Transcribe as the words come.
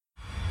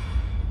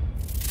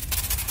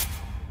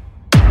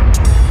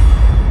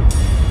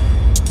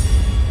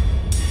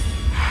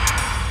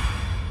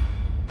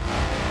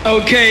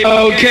Okay.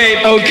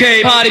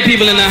 Party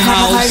people in the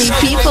house. Party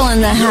people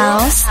in the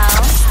house.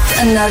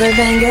 Another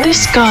banger.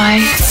 This guy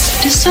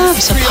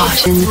deserves a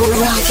party.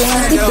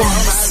 Rocking the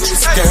best.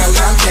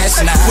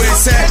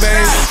 Where's that,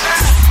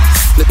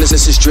 babe?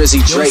 This is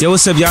Drizzy Drake. Yo,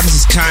 what's up, y'all? This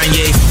is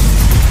Kanye.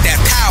 That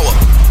power.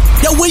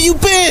 Yo, where you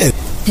been?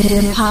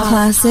 Hip Hop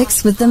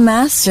Classics with the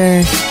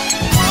Master.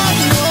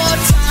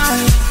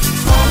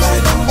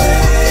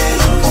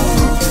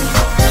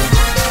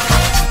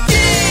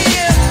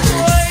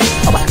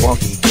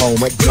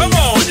 Come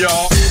on,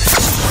 y'all.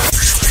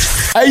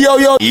 Hey, yo.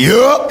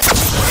 Yup.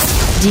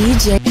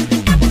 DJ.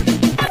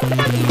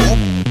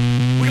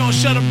 We gonna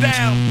shut him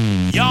down.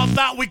 Y'all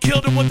thought we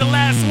killed him with the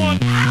last one?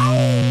 Ow.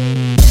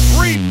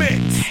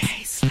 Remix.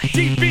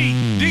 DB,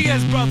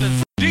 Diaz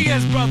Brothers,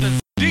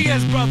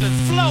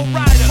 Flow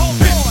Rider,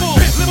 Pitbull,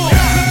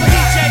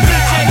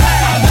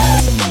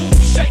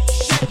 shake,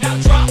 now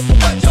drop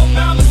what your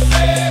mama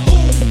said.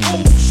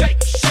 Shake,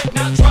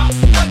 now drop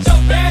what your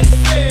daddy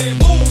said.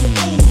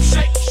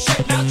 Shake,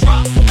 now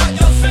drop what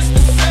your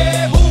sister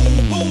said.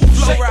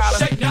 Flow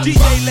Rider,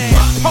 DJ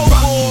Land, po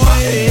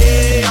boy.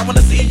 Hey, I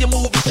wanna see you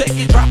move and shake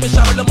it, drop it,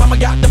 shout it. The mama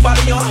got the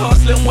body on her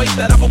slim waist,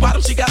 that apple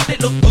bottom she got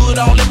it look good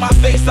all in my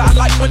face. I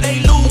like when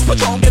they lose,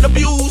 Patron get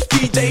abused.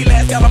 DJ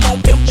Last got them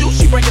on pimp juice,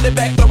 she bringing it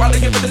back. Flow Rider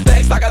give it the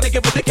stacks, I gotta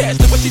give it the cash.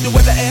 Look what she do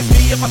with the ask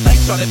me if I think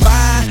short it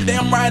fine.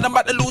 Damn right, I'm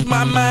about to lose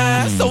my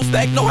mind. So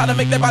stacked, know how to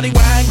make that body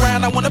wine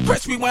grind. I wanna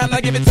press rewind, I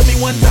give it to me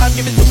one time,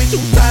 give it to me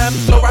two times.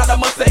 Flow Rider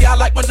must say I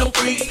like when them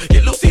freeze.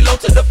 Get Lucy low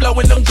to the flow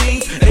in them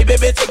jeans. Hey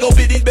baby, take over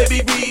these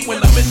baby read.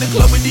 When I'm in the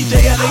club with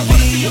DJ LAB. I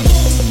wanna see you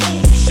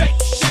move, shake,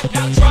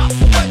 now drop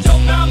what your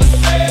mama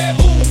said.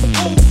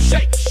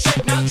 Shake,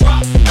 now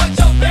drop what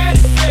your daddy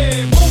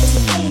said.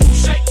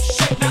 Shake,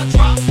 now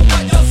drop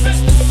what your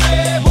sister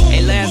said.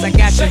 Hey, Laz, I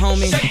got you,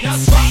 homie.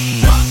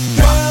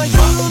 Girl,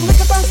 you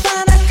looking for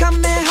fun?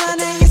 Come here,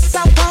 honey. Yes, I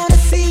wanna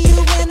see you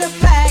in the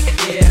back.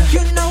 Yeah.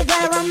 You know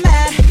where I'm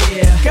at.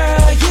 Yeah.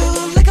 Girl, you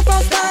looking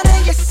for fun?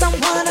 Yes, I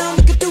wanna.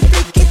 We could do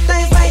freaky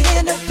things right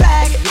in the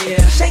back.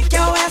 Yeah. Shake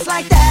your ass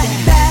like that.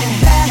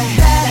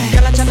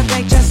 Girl, I'm tryna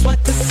think just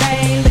what to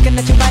say. Looking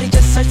at your body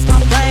just hurts my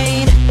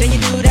brain. Then you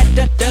do that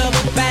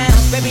double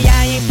bounce, baby.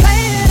 I ain't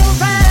playing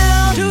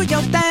around. Do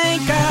your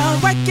thing, girl.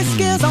 Work your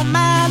skills on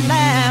my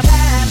lap.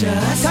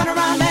 Just turn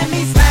around, let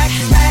me smack.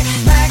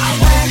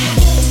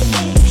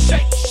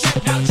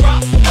 Shake, now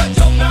drop what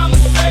your mama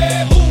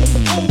said.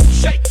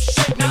 Shake,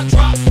 now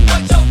drop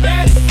what your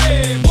daddy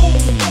said.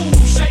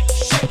 Shake,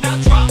 now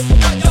drop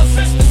what your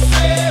sister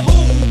said.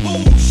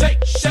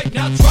 Shake,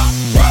 now drop.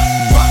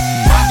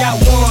 I got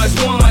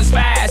ones,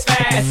 fast,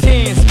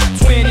 tens,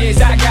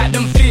 20s. I got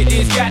them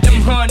 50s, got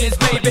them hundreds,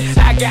 baby.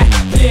 I got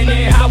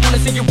plenty. I wanna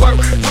see you work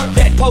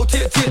that pole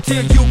till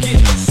you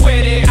get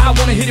sweaty. I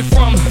wanna hit it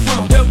from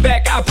the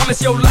back. I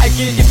promise you'll like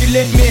it if you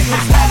let me.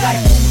 I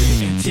like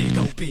booty and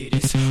tickle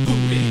bitties,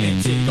 booty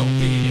and tickle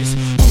bitties,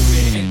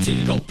 booty and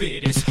tickle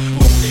bitties,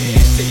 booty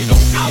and tickle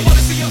bitties. I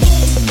wanna see you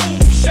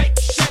move, shake,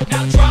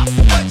 now drop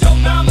what your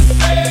mama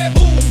said.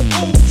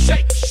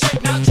 Shake,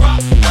 now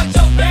drop what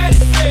your daddy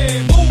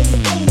said.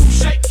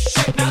 Shake,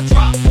 now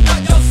drop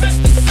what your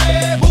sister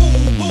said.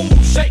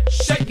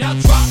 Shake, now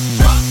drop.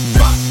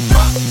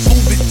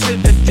 Move it to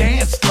the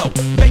dance floor,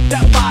 make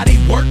that body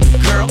work,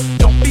 girl.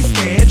 Don't be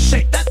scared,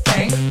 shake that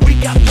thing. We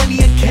got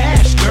plenty of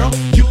cash, girl.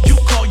 You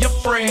call your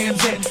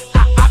friends and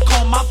I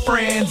call my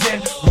friends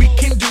and we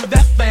can do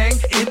that thing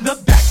in the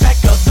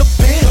backpack of the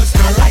Benz.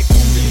 I like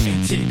booty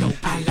and tickle,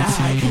 I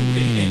like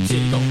booty and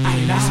tickle,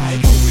 I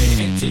like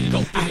booty and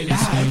tickle, I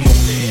like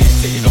booty and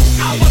tickle.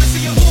 I wanna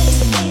see you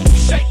move,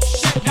 shake,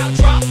 now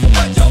drop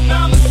what your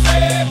mama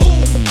said.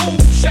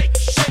 Shake,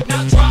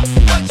 now drop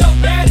what your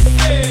daddy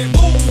said.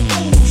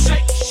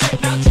 Shake,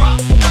 now drop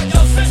what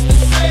your sister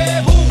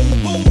said.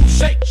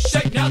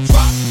 Shake, now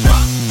drop.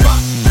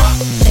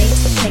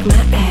 Shake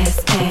my ass,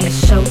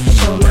 show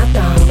my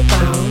thong,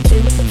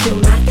 do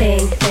my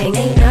thing,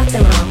 ain't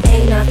nothing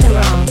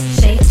wrong.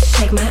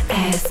 Shake my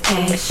ass,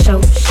 show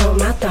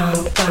my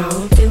thong,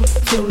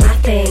 do my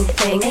thing,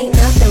 ain't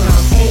nothing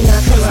wrong.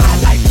 I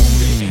like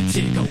booty and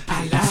tickle, I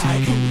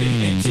like booty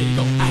and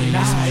tickle, I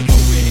like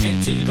booty and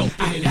tickle,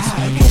 I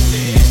like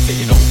booty and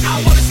tickle. I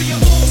wanna see you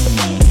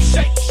move,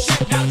 shake,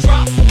 now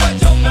drop what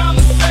your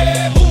mama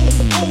said.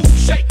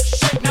 Shake,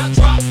 now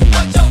drop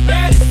what your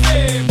daddy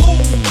said.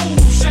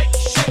 Shake,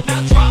 now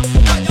drop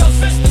what your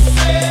sister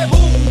said.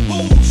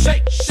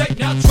 Shake,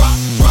 now drop.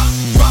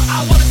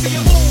 I wanna see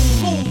you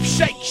move,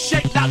 shake,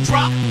 now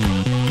drop.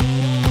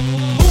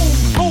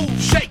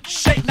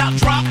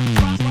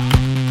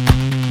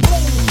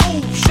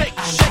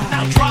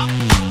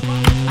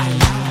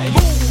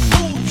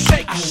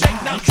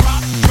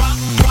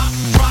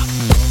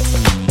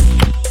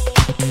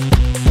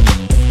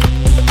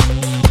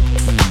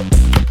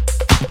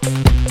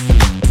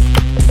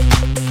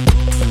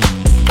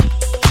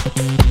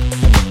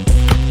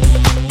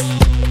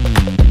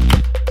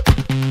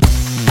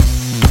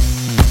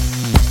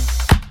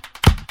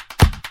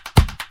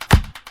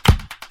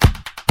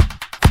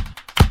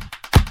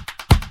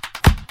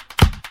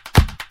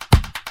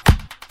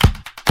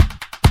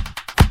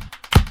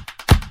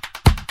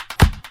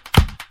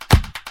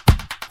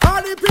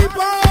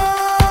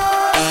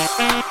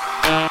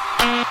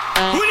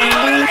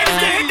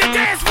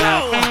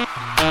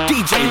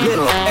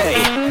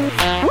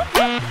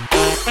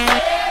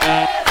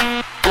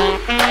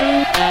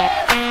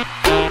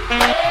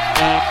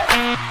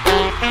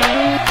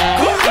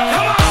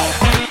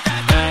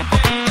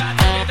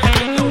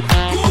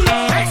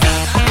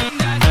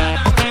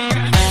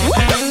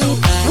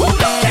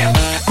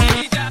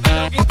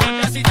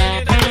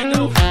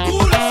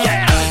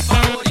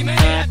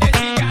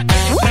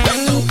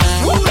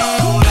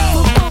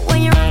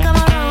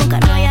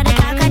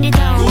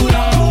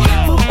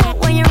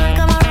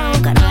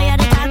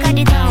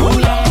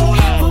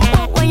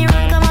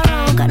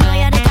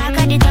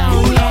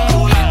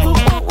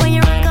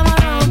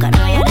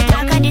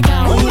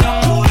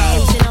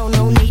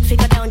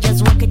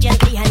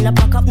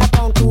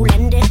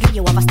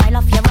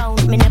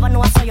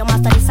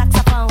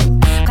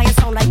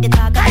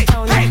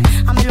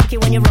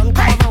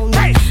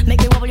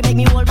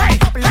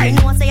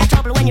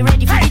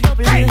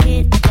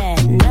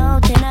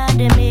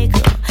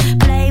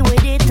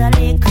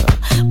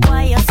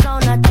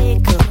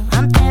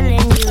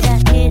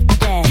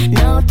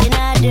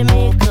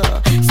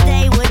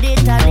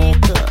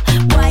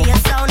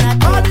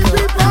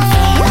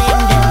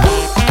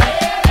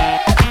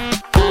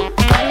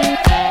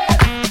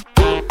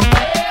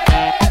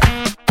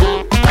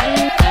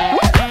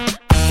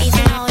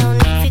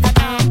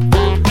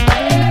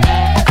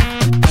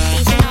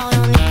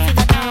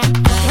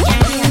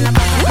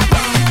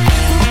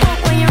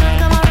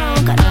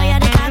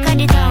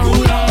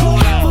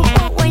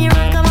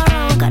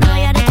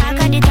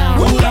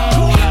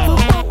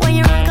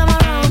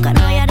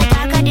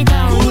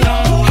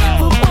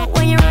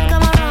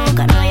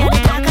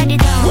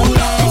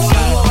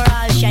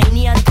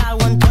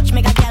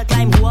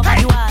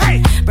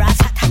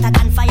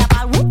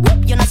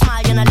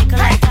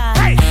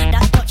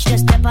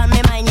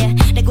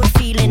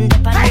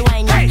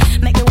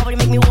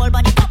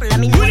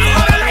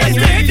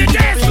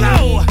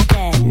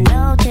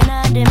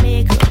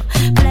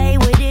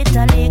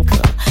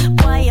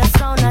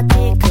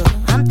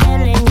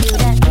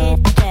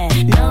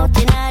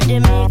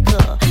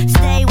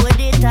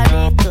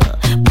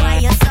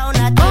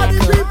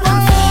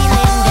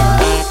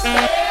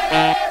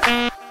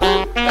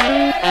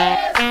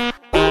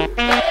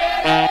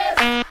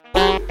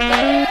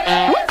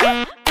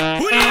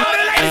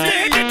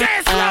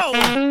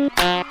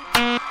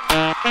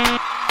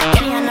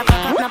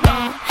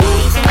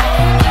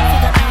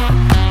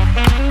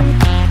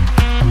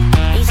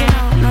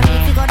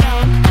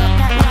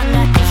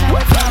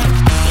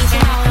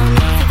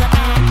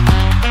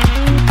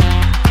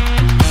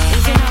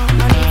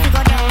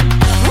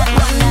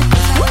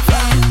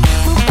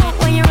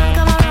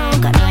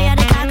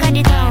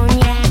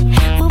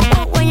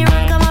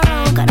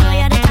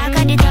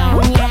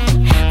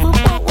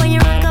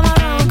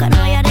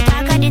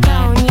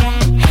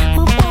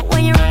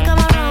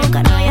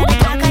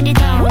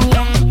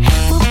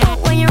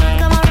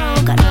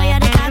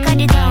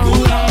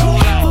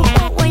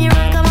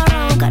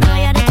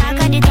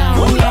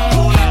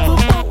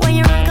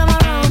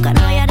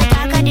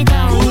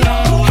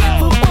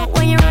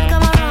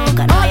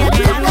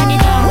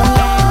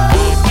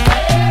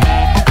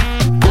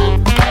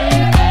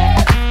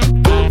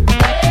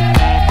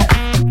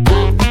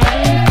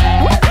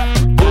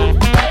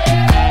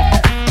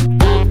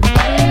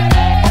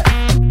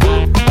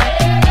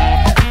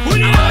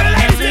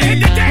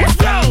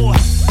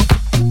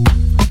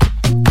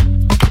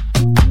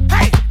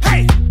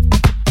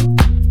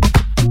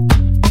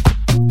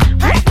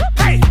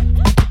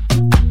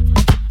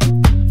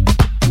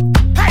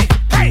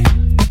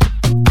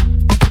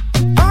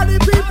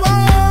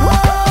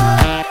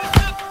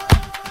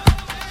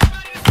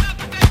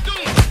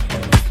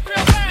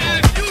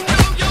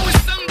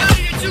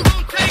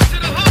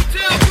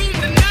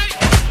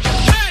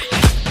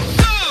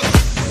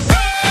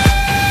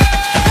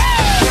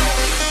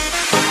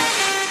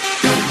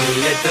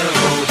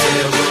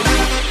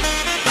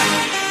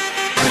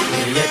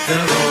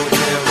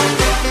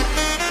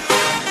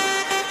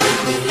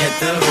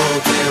 the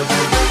hotel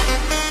room.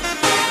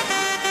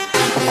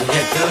 Meet me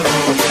at the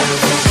hotel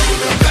room.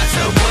 You got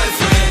your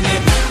boyfriend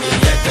and meet me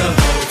at the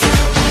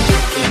hotel room. You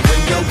can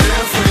bring your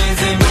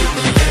girlfriends and meet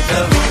me at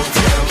the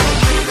hotel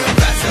room. You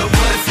got your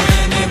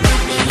boyfriend and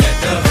meet me at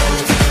the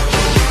hotel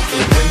room. You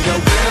can bring your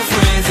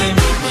girlfriends and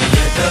meet me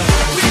at the hotel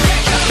room. We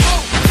at the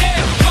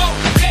hotel,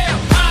 hotel,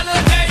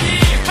 Holiday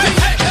Inn. We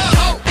at the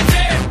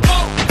hotel,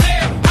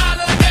 hotel,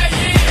 Holiday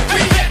Inn.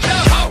 We at the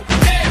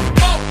hotel,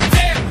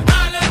 hotel,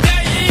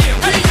 Holiday Inn.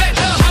 We at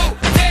the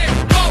hotel,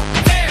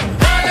 hotel,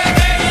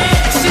 Holiday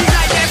Inn. She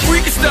like that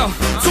freaky stuff,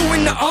 2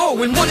 in the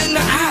O and 1 in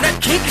the I. That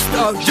kinky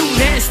stuff, you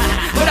nasty,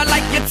 but I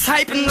like your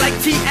type and like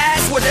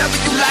T-ass, whatever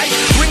you like.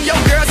 Bring your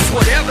girls,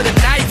 whatever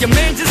tonight. Your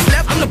man just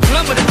left, I'm the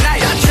plumber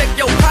tonight. I check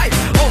your pipe,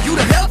 oh you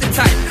the healthy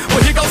type.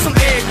 Well here goes some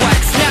egg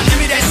whites. Now give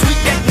me that sweet,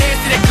 that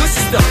nasty, that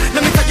gushy stuff.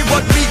 Let me tell you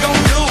what we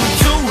gon' do.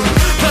 2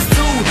 plus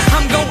 2,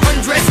 I'm gon'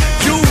 undress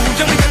you.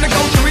 Then we gonna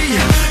go 3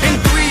 and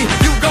 3,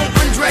 you gon'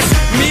 undress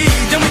me.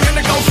 Then we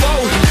gonna go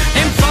 4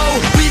 and 4,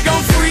 we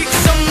gon' freak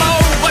some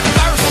more. But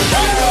first,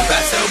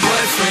 got your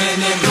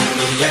boyfriend and meet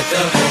me at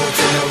the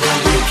hotel room.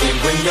 You can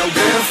bring your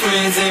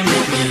girlfriends and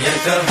meet me at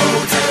the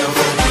hotel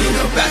room. You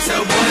know, got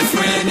your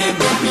boyfriend and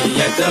meet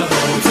me at the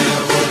hotel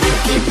room. You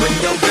can bring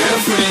your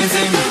girlfriends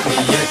and meet me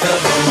at the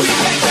hotel room. We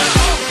at the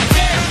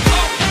hotel,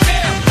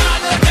 hotel,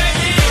 Holiday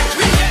Inn.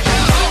 We at the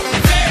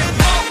hotel,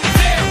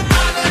 hotel,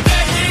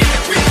 Holiday Inn.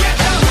 We at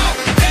the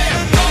hotel,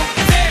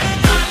 hotel,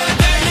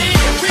 Holiday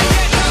Inn. We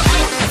at the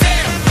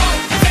hotel,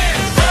 hotel,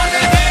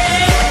 Holiday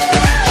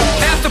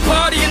Inn. After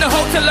party in the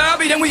hotel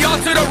lobby, then we all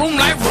to the room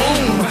like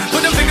room.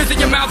 Put them fingers in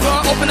your mouth,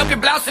 open up your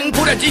blouse and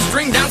pull that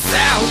G-string down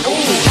south.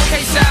 Ooh,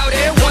 okay, shout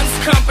it. 1's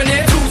company,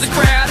 2's a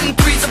crowd, and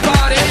 3's a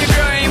party. Your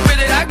girl ain't with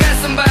it, I got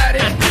somebody.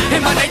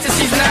 In my nature,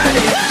 she's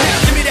naughty. Now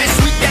give me that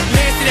sweet, that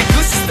nasty, that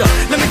good stuff.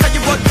 Let me tell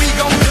you what we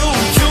gon' do.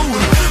 2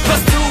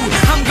 plus 2,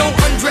 I'm gon'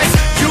 undress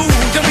you.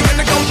 Then we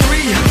gonna go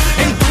 3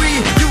 and 3,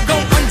 you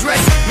gon'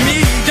 undress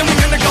me. Then we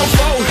gonna go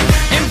 4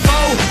 and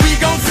 4, we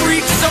gon'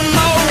 freak some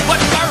more.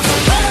 But first,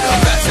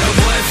 got your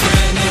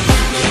boyfriend and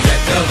meet me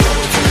at the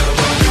hotel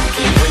room. You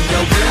can bring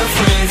your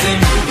girlfriends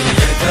and meet me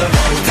at the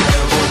hotel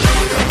room.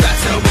 Got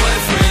your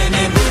boyfriend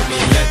and meet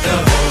me at the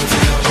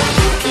hotel room.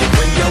 You can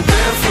bring your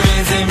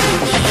girlfriends and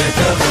meet me at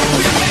the hotel room.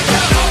 We at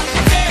the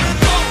hotel,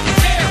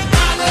 hotel,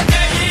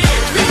 Holiday Inn.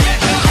 We at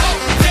the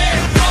hotel,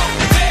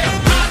 hotel,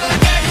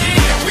 Holiday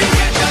Inn. We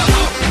at the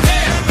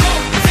hotel,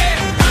 hotel,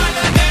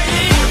 Holiday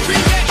Inn. We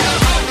at the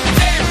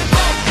hotel,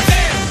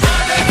 hotel,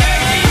 Holiday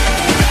Inn.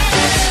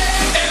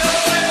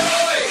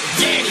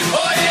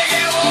 Oye,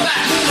 que hola.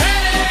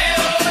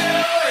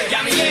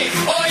 Yamile,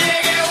 oye,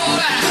 que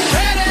hola.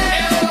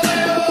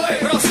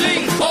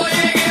 Roslyn,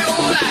 oye, que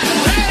hola.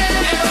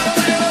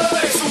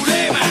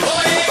 Zulema,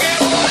 oye, que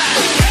hola.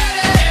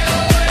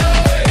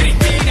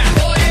 Cristina,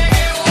 oye,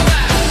 que hola.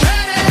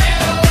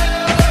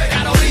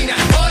 Carolina,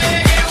 oye,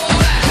 que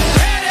hola.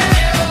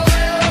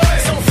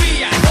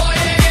 Sofía,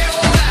 oye, que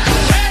hola.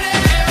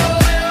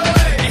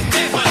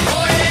 Estefan,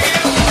 oye, que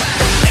hola.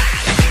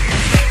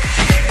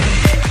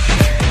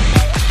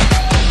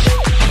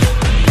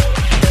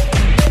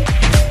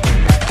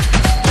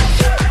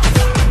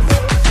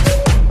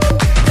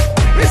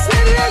 It's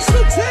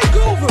international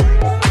takeover.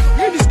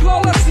 They just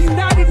call us the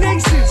United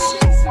Nations.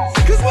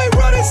 Cause we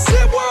running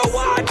shit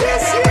worldwide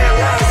this year.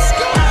 Let's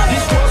go.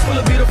 This world's full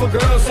of beautiful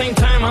girls, same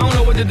time, I don't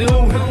know what to do.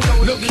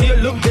 Look here,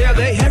 look there,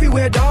 they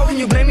everywhere, dog. Can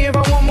you blame me if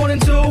I want more than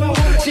 2?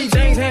 See,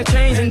 things have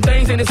changed and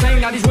things ain't the same.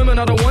 Now these women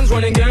are the ones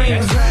running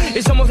games.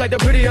 It's almost like the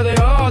prettier they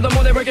are, the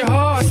more they break your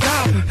heart.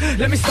 Stop,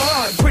 let me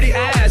start. Pretty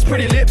eyes,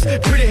 pretty lips,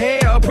 pretty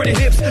hair, pretty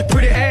hips,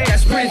 pretty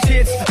ass, pretty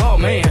tits. Oh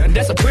man,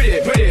 that's a pretty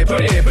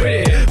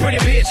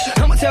bitch.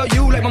 I'ma tell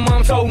you like my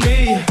mom told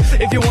me.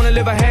 If you wanna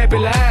live a happy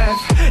life,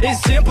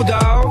 it's simple,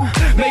 dog.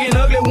 Make an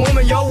ugly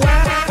woman your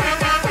wife.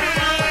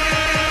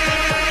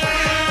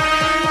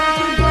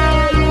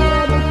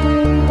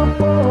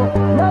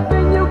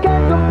 Nothing you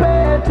can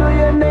compare to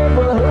your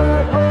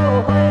neighborhood.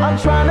 I'm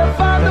trying to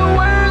find the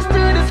words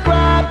to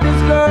describe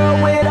this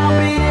girl without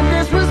being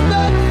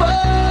disrespectful.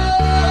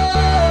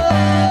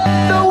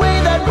 The way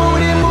that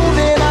booty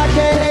moving, I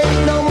can't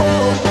hate no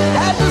more.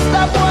 Had to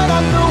stop what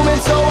I'm doing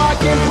so I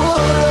can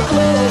pull her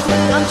close.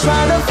 I'm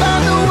trying to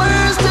find the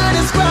words to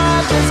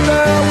describe this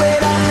girl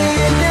without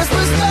being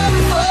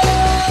disrespectful.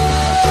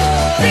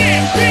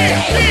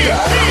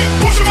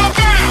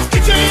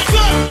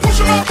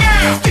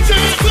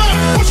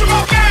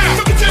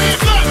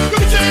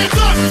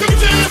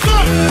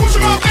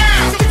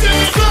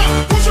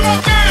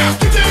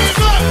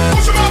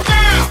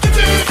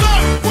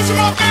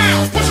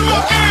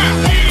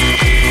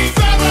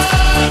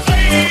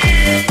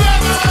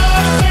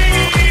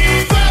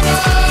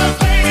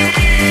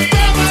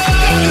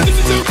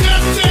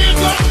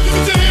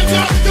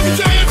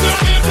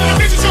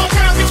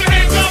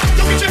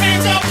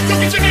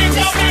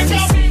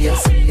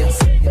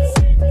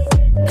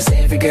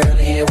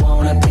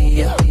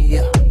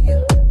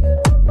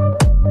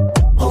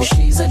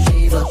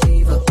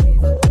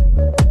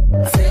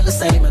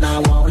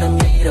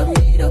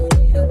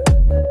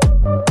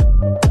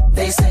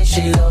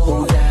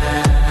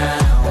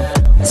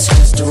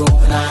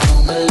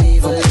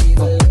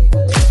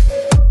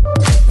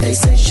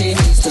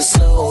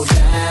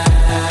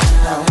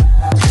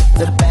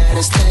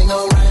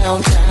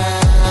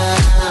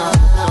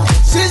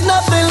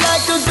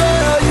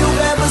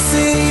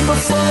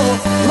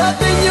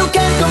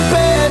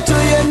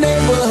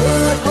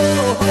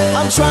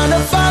 trying to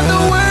find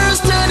the words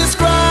to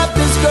describe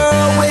this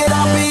girl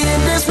without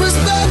being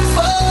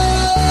disrespectful.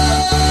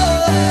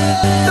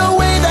 The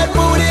way that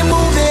booty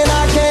moving,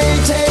 I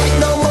can't take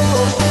no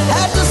more.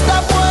 Had to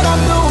stop what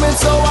I'm doing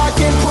so I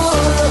can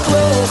pull her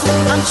close.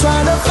 I'm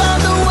trying to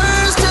find the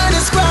words to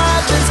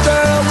describe this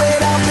girl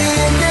without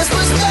being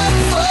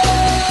disrespectful.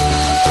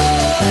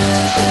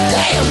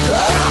 Damn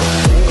girl,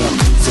 damn,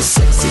 you's a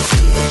sexy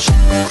bitch,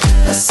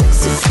 a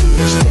sexy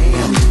bitch.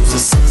 Damn, you's a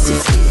sexy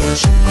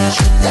bitch.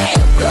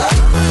 Damn girl,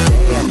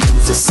 damn,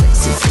 you's a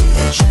sexy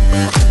bitch,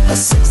 a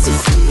sexy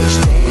bitch.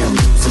 Damn,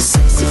 you's a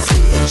sexy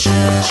bitch.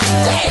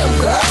 Damn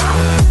girl.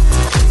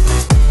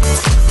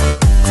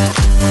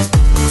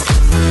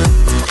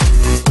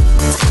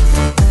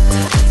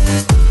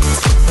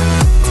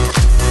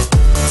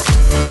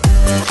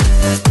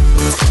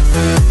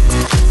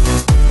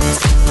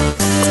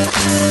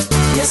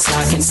 Yes,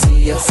 I can see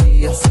you,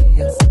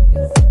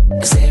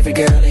 'cause every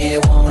girl here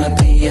wanna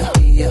be ya.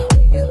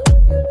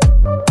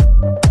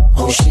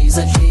 Oh, she's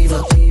a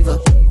diva.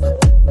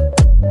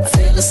 I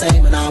feel the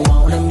same and I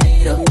wanna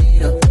meet her.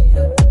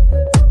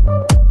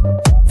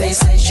 They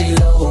say she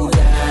low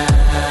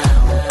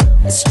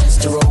down, it's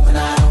just a rumor and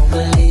I don't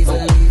believe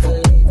her.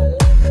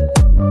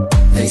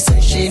 They say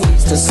she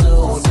needs to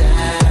slow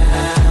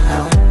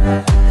down,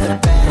 the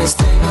baddest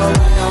thing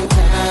around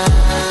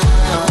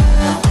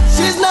town.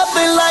 She's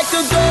nothing like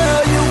a girl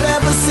you've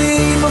ever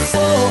seen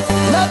before,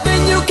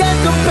 nothing you can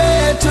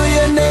compare to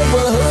your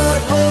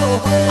neighborhood.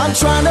 I'm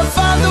trying to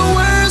find the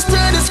words to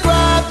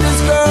describe this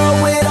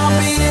girl without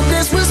being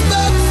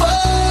disrespectful.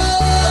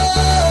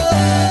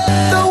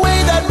 The way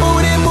that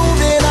booty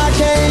moving, I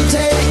can't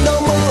take no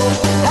more.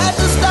 Had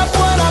to stop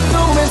what I'm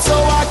doing so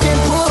I can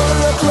pull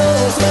her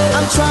close.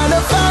 I'm trying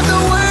to find the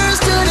words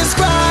to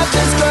describe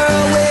this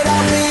girl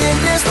without being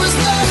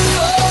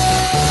disrespectful.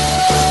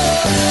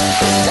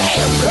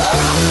 Damn girl,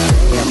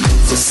 damn,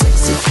 you's a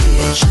sexy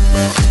bitch,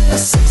 a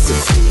sexy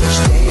bitch.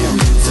 Damn,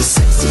 you's a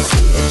sexy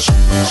bitch.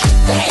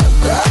 Damn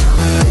girl,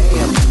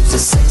 damn, you's a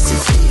sexy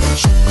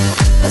bitch,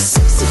 a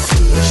sexy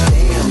bitch.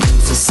 Damn,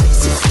 you's a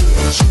sexy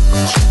bitch.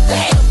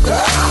 Damn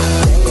girl,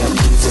 damn,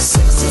 you's a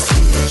sexy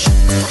bitch,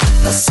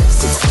 a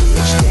sexy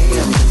bitch.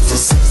 Damn, you's a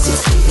sexy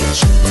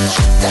bitch.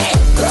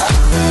 Damn girl,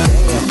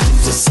 damn,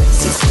 you's a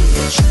sexy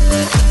bitch,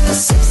 a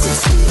sexy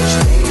bitch.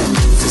 Damn,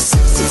 you's a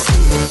sexy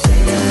bitch.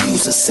 Damn,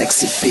 you's a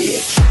sexy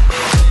bitch.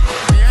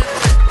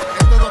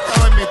 Esto no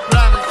estaba en mis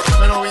planes,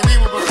 pero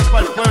vinimos porque es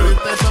para el pueblo y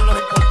ustedes son los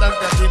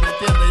importantes aquí, ¿me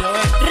entiendes? Yo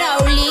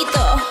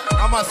Raulito,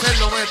 vamos a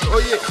hacerlo, Metro.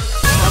 Oye,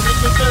 a mí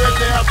que ustedes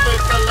les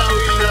afecta la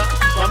vida,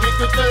 a mí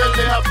que ustedes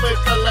les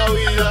afecta la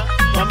vida,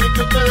 a mí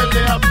que ustedes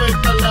les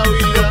afecta la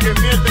vida, que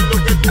mienten lo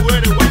que tú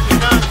eres,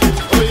 guachinazo.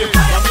 Oye,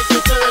 a mí que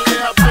ustedes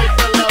les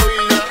afecta la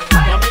vida,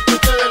 a mí que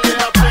ustedes les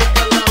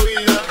afecta la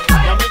vida,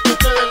 a mí que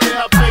ustedes les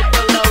afecta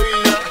la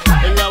vida.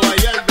 En la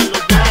Vallarta de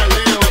los de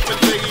Jaleo, la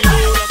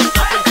perseguidora,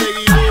 la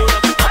perseguidora,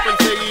 la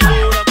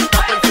perseguidora,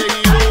 la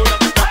perseguidora,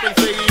 la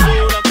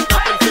perseguidora, la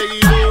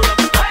perseguidora, la perseguidora,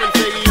 la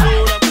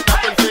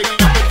perseguidora,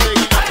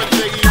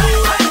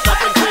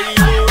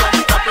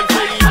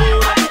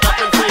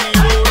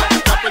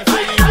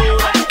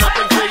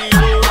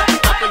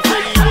 la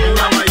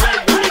perseguidora.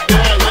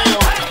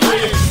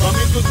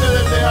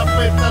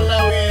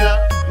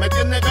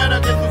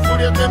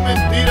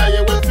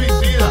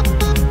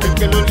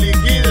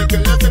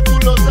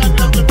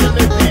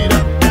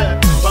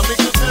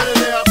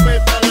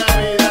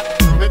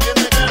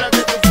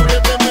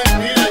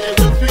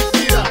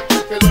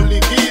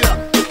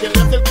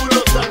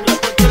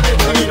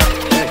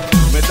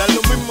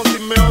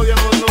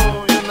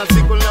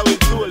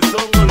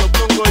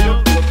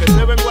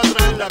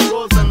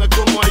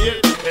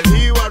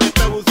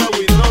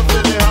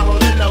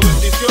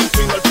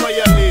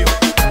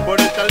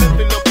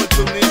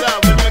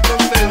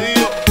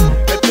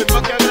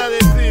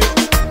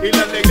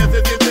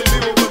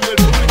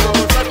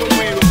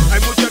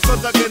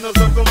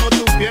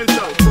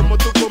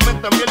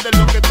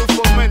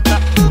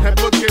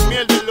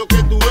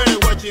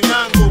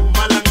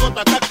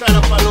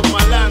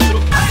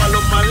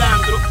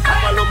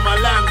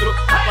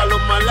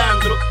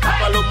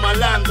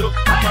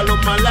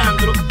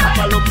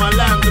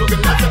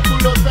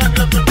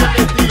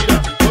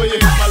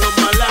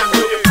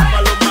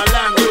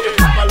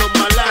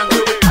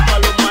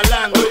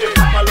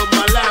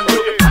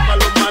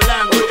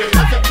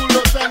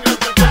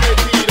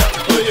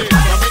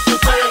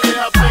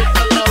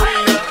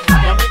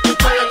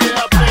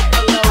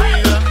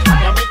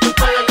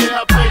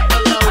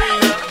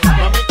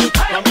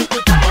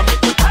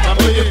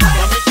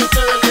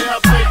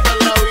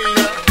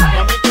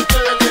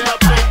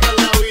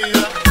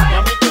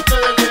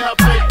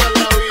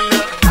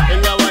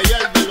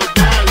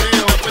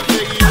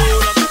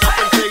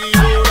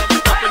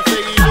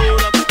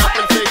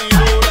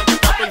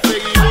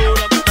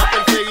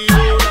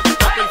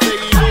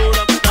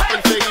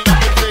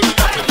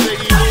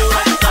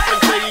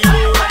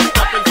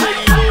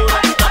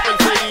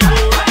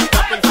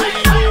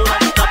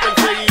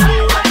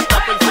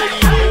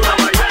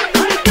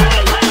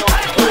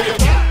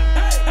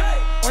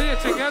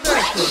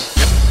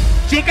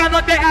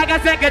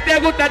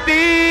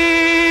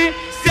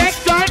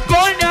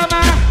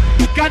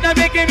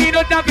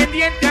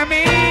 frente a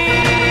mí,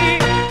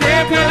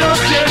 te puedo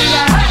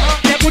observar.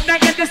 Me gusta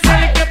que te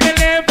sale que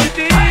pelee por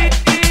ti.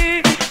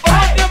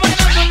 Otra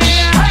bailando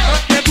mía.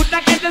 Me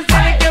gusta que te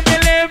sale que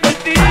pelee por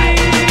ti.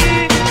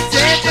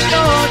 Se te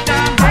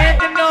nota, se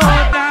te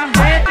nota,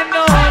 se te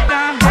nota,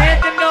 se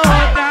te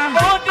nota.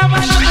 Otra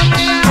bailando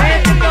mía. Se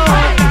te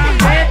nota,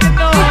 se te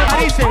nota.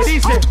 Dice,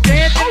 se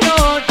te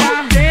nota,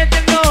 se te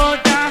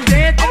nota,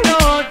 se te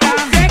nota.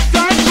 Sexo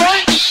alcohol,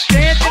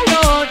 se te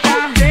nota,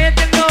 se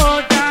te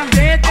nota,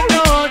 se te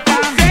nota.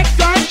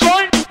 Sexo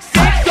alcohol,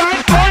 sexo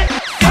alcohol,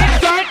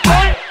 sexo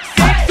alcohol,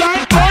 sexo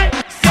alcohol,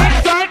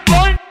 sexo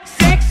alcohol,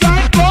 sexo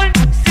alcohol,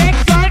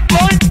 sexo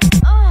alcohol.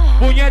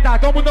 Puñeta,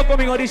 todo el mundo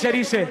conmigo, dice.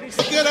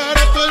 Quiero ver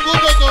a todo el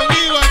mundo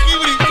conmigo aquí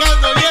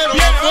brincando, hierro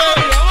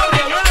afuera.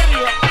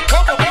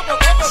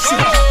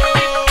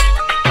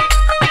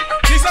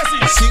 Dice así,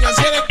 sin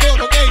hacer el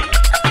coro, ¿ok?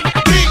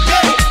 Brinque,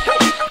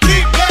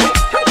 brinque,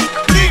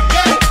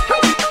 brinque,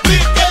 brinque,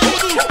 brinque,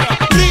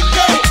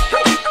 brinque,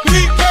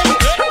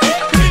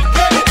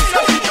 brinque,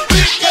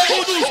 brinque,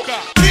 budusca.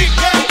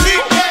 Brinque,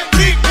 brinque,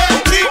 brinque,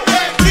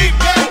 brinque,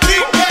 brinque,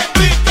 brinque,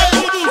 brinque,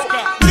 budusca.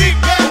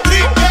 Brinque,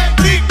 brinque,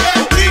 brinque,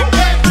 brinque,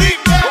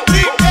 brinque,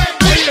 brinque,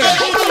 brinque,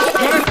 budusca.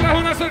 Yo les trajo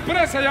una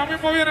sorpresa, ya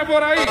mismo viene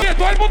por ahí. Bien,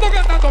 todo el mundo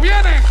cantando,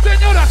 viene,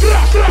 señora.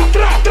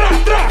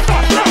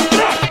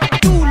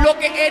 Tú lo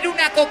que eres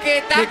una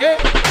coqueta. ¿De qué?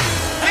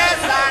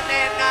 Esa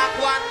nena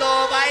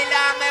cuando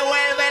baila me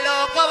vuelve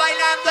loco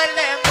bailando el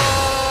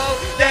dembow.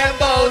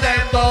 Dembow,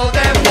 dembow,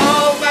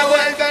 dembow. Me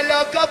vuelve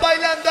loco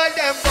bailando el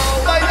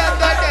dembow.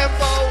 Bailando el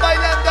dembow,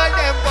 bailando el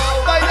dembow,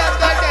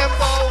 bailando el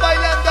dembow,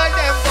 bailando el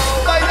dembow,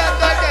 bailando el dembow,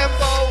 bailando el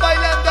dembow,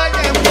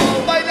 bailando el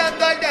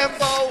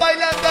dembow,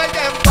 bailando el dembow, bailando el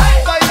dembow, bailando el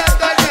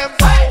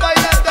dembow,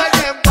 bailando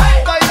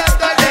el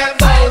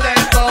dembow,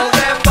 dembow,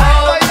 dembow,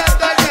 bailando el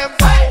dembow,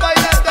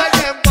 bailando el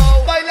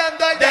dembow,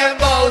 bailando el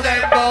dembow,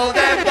 dembow,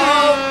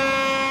 dembow.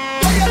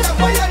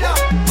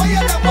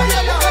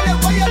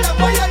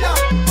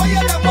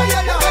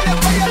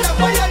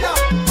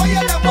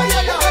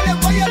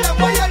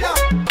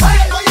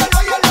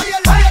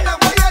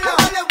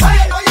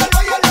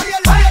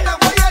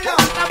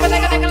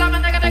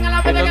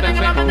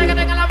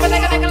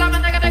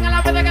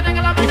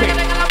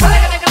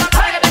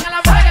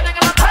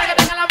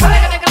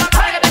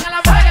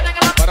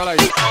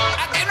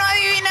 ¿A que no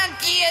adivinan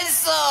quién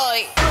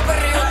soy? Pro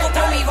perreo tú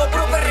conmigo,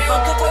 pro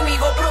perreo tú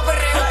conmigo, pro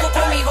perreo tú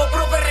conmigo,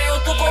 pro perreo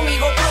tú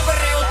conmigo, pro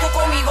perreo tú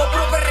conmigo,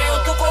 pro perreo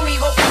tú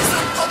conmigo.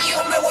 Santo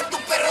Dios, me he vuelto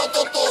un perro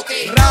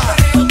totote. Pro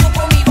perreo tú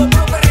conmigo,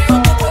 pro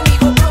perreo tú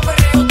conmigo, pro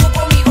perreo tú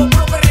conmigo,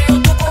 pro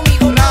perreo tú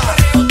conmigo, pro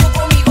perreo tú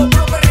conmigo,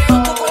 pro perreo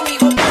tú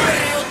conmigo, pro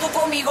perreo tú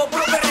conmigo,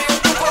 pro perreo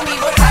tú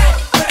conmigo. Perreo,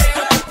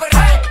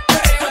 perreo,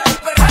 perreo,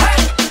 perreo.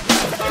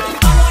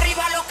 Mano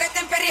arriba los que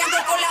estén perreando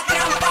con la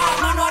trampa.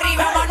 Mano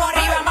arriba, mano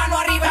arriba, mano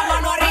arriba,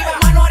 mano arriba,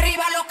 mano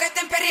arriba los que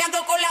estén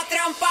perreando con la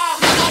trampa.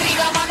 Mano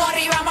arriba, mano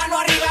arriba, mano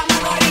arriba,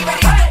 mano arriba.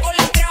 Perreando con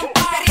la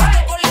trampa,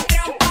 perreando con la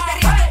trampa,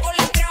 perreando con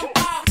la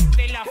trampa.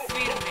 De la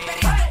firme.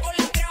 Perreando con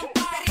la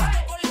trampa,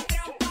 perreando con la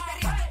trampa,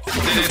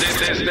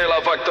 Desde la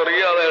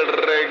factoría del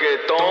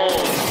reggaetón,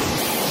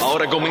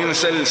 ahora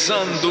comienza el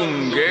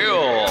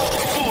sandungueo.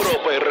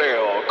 Puro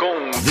perreo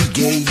con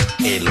DJ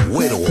El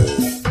Güero.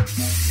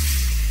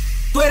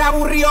 Tú eres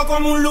aburrido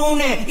como un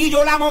lunes y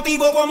yo la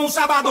motivo como un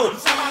sábado.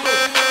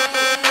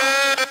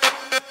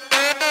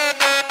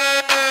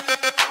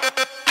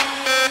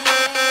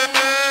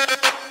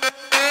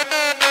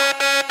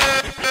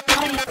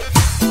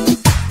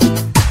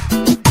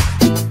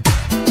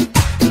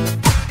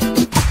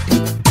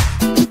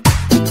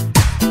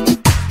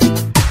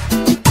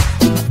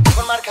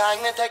 Con Marc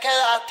Jaime te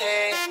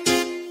quedaste.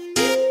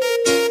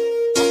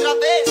 Otra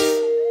vez,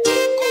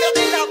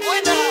 cúmbiate la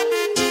buena.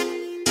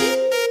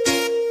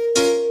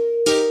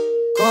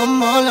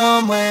 Como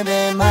lo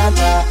mueve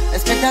mata,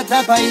 es que te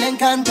atrapa y le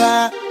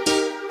encanta.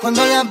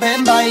 Cuando la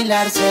ven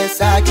bailar se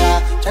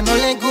saca, ya no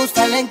le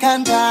gusta, le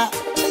encanta.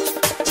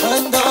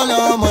 Cuando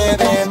lo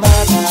mueve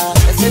mata,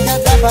 es que te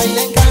atrapa y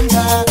le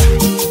encanta.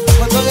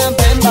 Cuando la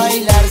ven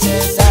bailar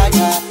se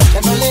saca,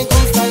 ya no le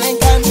gusta, le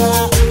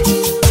encanta.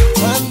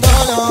 Cuando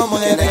lo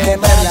mueve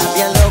mata,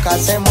 bien loca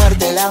se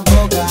muerde la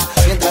boca.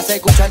 Mientras se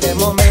escucha de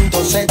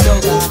momento se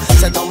toca.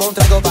 Se toma un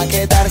trago pa'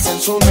 quedarse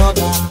en su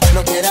nota.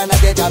 No quiere a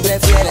nadie, ya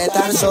prefiere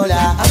estar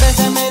sola. A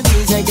veces me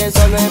dice que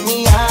solo es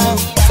mía.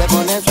 Se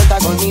pone suelta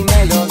con mi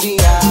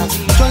melodía.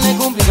 Yo le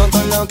cumplí con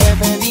todo lo que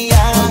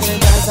pedía.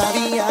 Ya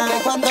sabía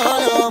que cuando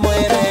lo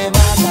mueve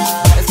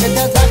mata, es que te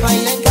atrapa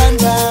y le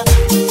encanta.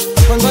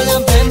 Cuando la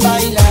ven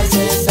bailar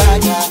se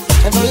saca,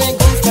 ya no le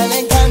gusta, le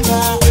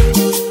encanta.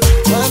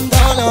 Cuando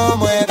lo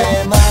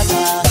mueve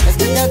mata, es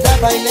que te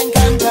atrapa y le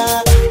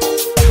encanta.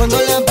 Cuando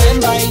la ven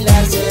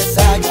bailar se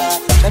saca,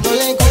 ya no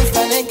le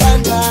gusta, le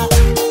encanta.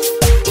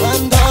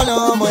 Cuando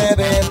lo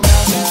mueve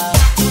mata.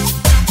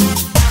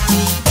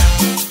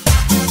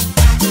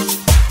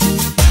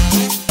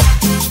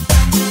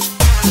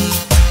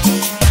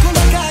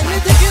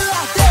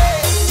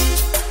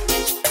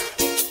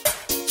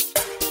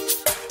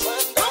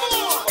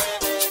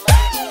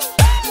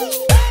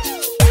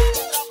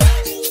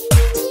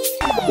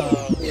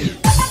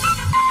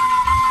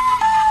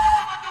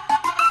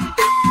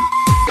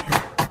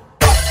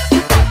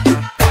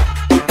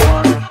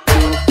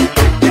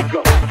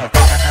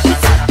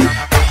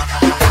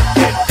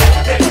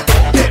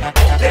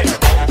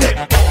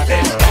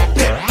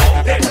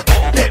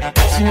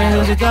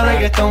 necesitas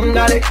reggaetón,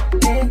 dale.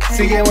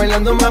 Sigue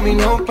bailando, mami,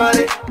 no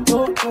pare.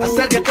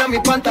 Acércate a mi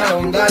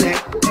pantalón, dale.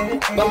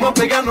 Vamos a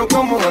pegarnos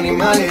como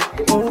animales.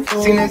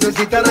 Si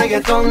necesitas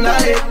reggaetón,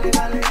 dale.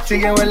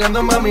 Sigue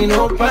bailando, mami,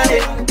 no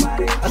pare.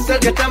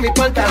 Acércate a mi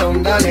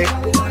pantalón, dale.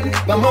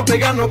 Vamos a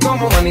pegarnos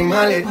como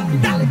animales.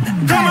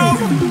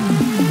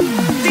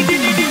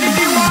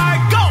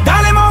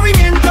 Dale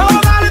movimiento,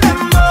 dale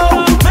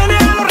dembow.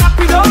 Menéalo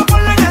rápido,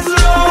 ponle en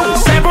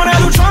slow. Se pone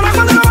luchona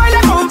cuando lo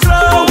baila con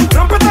flow.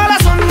 Rompe toda la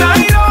zona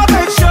y no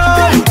te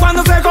show.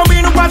 Cuando se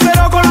combina un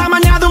parcero con la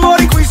mañana de un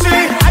boricuisi.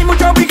 Hay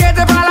muchos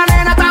piquetes para la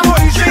nena, estamos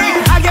easy.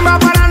 Alguien va a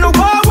pararnos,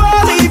 wow,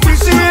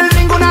 difícil.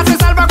 Ninguna se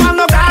salva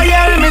cuando cae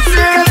el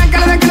misil. Que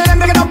le den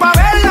reggaetón pa'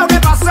 ver lo que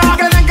pasa.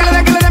 Que le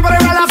den por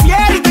la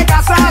fiel y te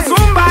casa.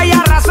 Zumba y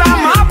arrasa,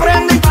 más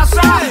prende y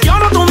pasa. Yo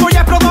no tumbo y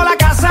exploto la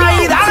casa.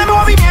 Y dale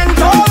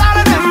movimiento,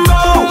 dale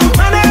dembow.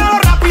 Manéjalo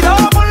rápido,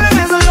 ponle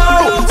en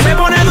slow. Se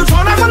pone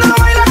luchona cuando lo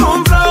baila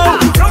con flow.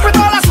 Rompe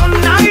toda la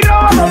zona y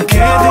roba. ¿Por qué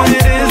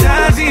te eres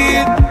así?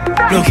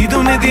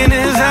 Loquito me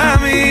tienes a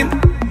mí.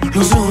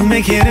 Los ojos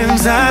me quieren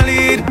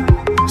salir.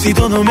 Si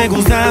todo me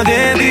gusta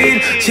de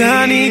ti,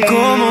 ya ni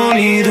como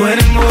ni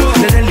duermo.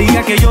 Desde el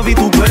día que yo vi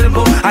tu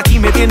cuerpo, aquí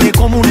me tiene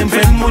como un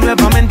enfermo y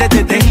nuevamente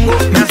te tengo.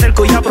 Me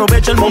acerco y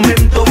aprovecho el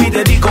momento y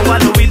te digo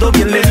al oído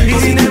bien lento. Y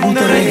si te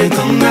gusta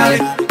reggaetón,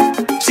 dale.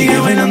 Sigue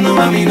bailando,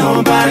 mami,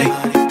 no pare.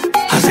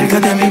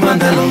 Acércate a mi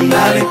pantalón,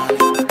 dale.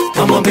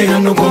 Vamos a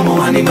pegarnos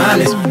como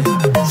animales.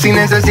 Si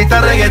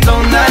necesitas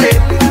reggaetón,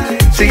 dale.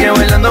 Sigue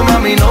bailando,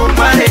 mami, no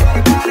pare.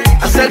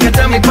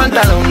 Acércate a mi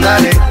pantalón,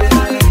 dale.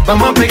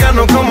 Vamos a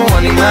pegarnos como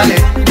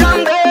animales.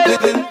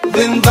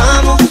 Ven,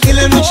 vamos, que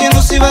la noche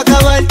no se va a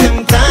acabar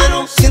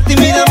temprano. Siente y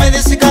mírame de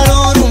ese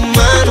calor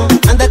humano.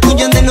 Anda con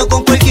Yandel, no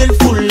con cualquier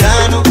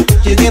fulano.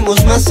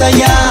 Lleguemos más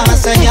allá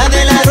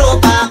de la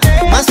ropa.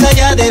 Más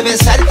allá de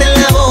besarte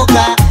en la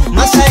boca.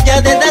 Más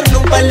allá de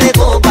darnos un par de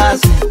copas.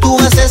 Tú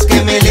haces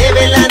que me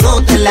eleve la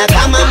nota. En la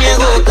cama me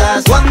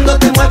agotas. Cuando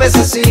te mueves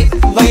así,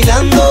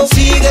 bailando,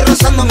 sigue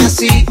rozándome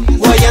así,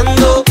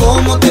 guayando.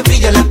 Cómo te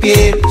brilla la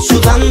piel,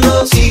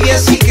 sudando. Sigue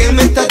así que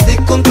me estás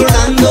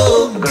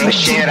descontrolando.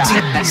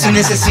 Si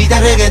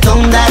necesitas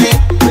reggaetón, dale.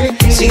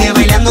 Sigue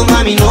bailando,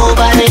 mami, no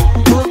pare.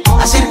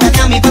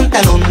 Acércate a mi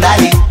pantalón,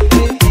 dale.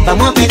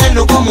 Vamos a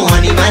pegarnos como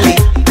animales.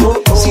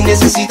 Si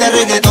necesitas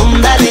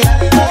reggaetón, dale.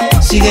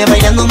 Sigue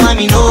bailando,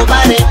 mami, no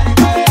pare.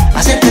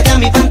 Acércate a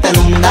mi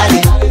pantalón,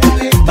 dale.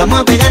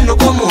 Vamos a pegarnos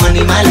como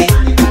animales.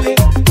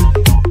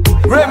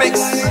 Remix.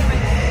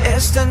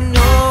 Esta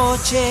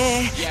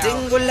noche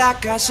tengo la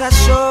casa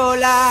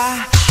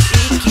sola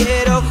y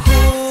quiero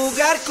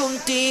jugar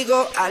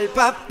contigo al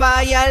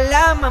papá y a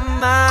la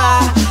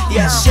mamá y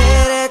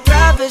hacer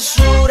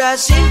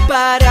travesuras sin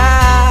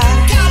parar.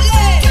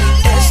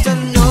 Esta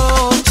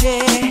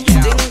noche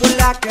tengo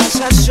la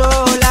casa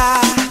sola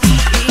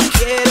y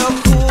quiero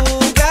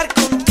jugar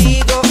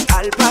contigo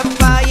al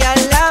papá y a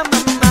la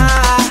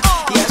mamá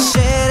y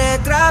hacer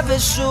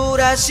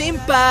travesuras sin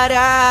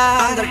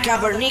parar.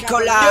 Undercover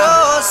Nicola.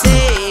 Yo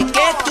sé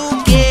que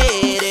tú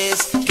quieres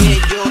que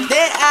yo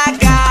te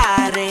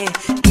agarre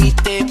y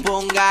te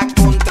ponga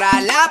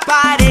contra la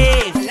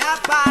pared.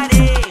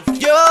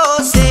 Yo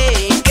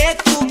sé que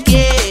tú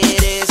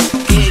quieres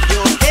que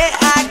yo te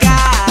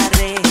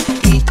agarre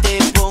y te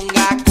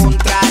ponga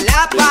contra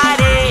la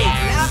pared.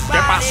 ¿Qué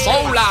pasó?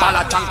 Pa'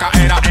 la chanca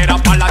era,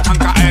 pa' la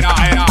chanca era,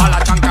 pa'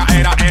 la chanca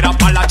era,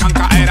 pa' la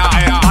chanca era,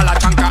 pa' la chanca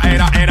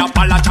era,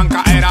 pa' la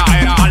chanca era,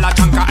 pa' la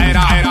chanca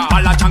era,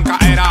 pa' la chanca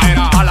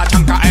era, pa' la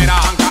chanca era,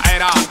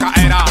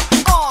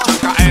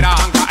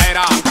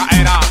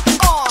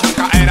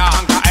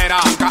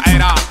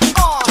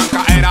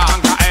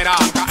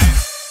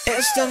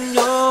 Esta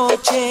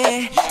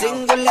noche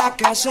tengo la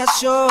casa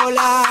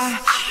sola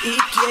y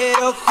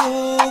quiero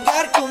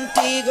jugar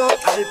contigo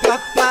al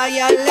papá y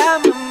a la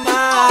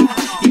mamá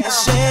y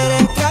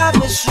hacer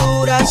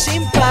travesuras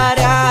sin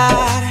parar.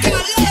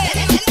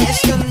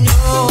 Esta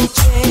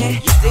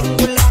noche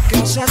tengo la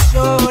casa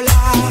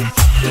sola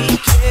y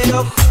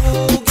quiero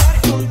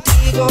jugar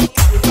contigo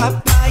al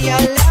papá y a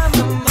la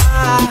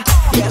mamá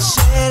y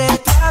hacer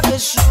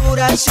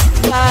travesuras sin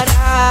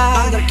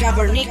parar.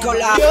 Undercover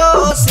Nicola.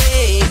 Yo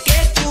sé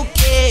que tú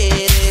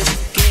quieres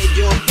que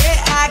yo te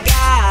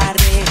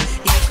agarre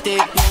y te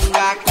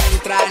ponga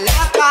contra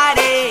la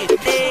pared.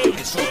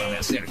 Es hora de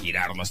hacer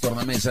girar las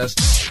tornamesas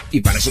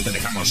y para eso te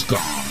dejamos con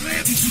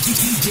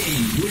DJ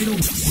Güero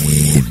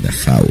in the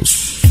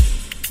house.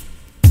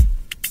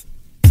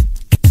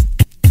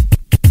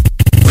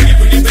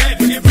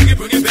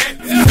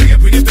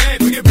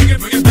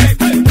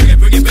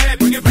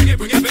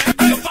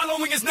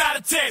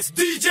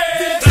 DJ,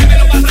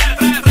 tráemelo para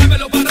atrás,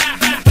 tráemelo para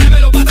atrás,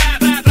 tráemelo para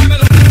atrás,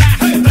 tráemelo para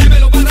atrás,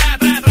 tráemelo para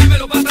atrás,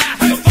 tráemelo para atrás.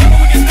 The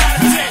following is not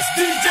a test,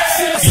 DJ.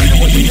 I see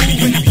what you do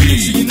when you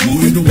finish, you know.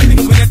 Let me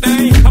do your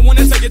thing. I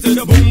wanna take it to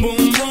the boom,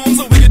 boom, boom.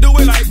 So we can do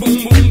it like boom,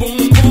 boom, boom,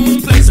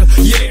 boom. Pleasure,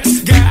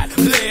 yes, God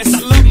bless. I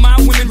love my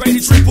women ready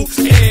to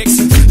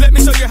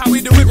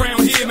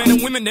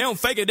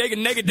fake it, they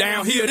can naked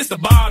down here. This the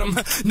bottom.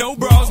 No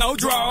bras, no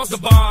draws, the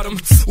bottom.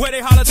 Where they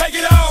holler, take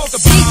it off,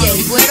 the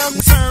bottom.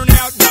 Turn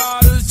out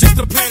daughters just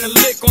to plant a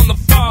lick on the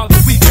father.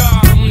 We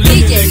got them.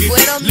 Lick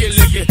it,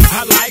 lick it.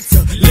 I like to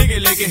lick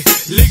it, lick it,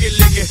 lick it,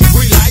 lick it.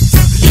 We like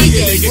to lick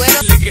it, lick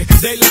it, lick it.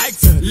 They like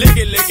to lick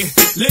it, lick it,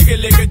 lick it,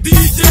 lick it.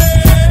 DJ,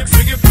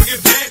 bring it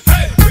back,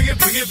 bring it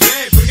back, bring it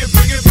back, bring it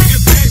back,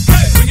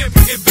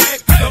 bring it back.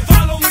 The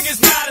following is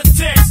not a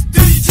text.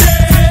 DJ,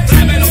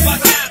 tráemelo pa'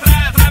 atrás,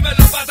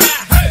 tráemelo pa'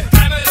 atrás,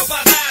 tráemelo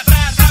pa' atrás,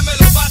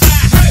 tráemelo pa'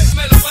 atrás,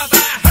 tráemelo pa'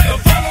 atrás. The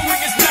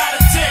following is not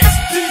a text.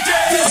 DJ,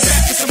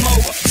 back to some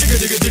over. Jigga,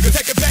 jigga, jigga,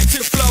 take it back to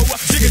the flow.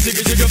 Jigga,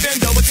 jigga, jigga,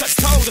 bend over, touch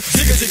toes.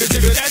 Jigga, jigga,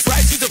 jigga, that's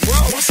right, she's a pro.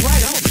 That's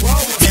right, I'm a pro.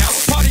 Now,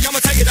 party, I'ma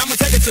take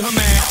it to her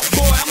man.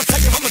 Boy, I'ma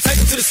take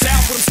him to the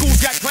south. Where them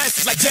schools got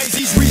classes like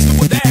Jay-Z's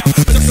reasonable down.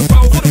 Took the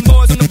road, put them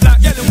boys on the block,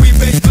 yelling we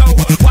bass blow.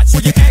 Watch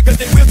where you at, cause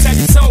they will tag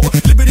you so.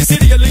 Liberty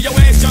City, you'll leave your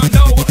ass John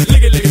Doe.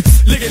 Lick it, lick it,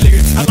 lick it, lick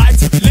it. I like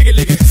to lick it,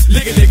 lick it,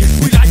 lick it, lick it.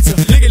 We like to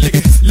lick it, lick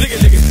it, lick it,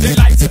 lick it. They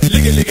like to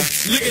lick it, lick it,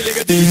 lick it, lick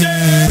it. DJ,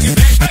 bring it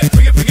back, hey,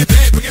 bring it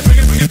back, bring it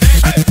back, bring it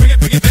back, hey, bring it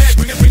back,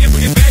 bring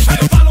it back.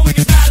 The following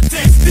is not a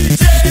text.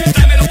 DJ,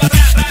 tráemelo pa'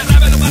 atrás,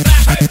 tráemelo pa'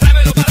 atrás, hey,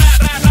 tráemelo pa'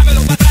 atrás,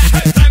 tráemelo pa' atrás,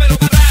 hey, tráemelo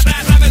pa' atrás,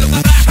 tráemelo pa'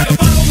 atrás. The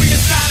following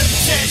is not a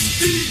text.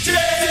 DJ,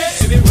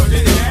 baby work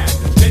it out,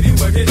 baby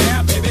work it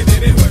out, baby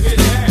work it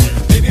out,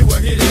 baby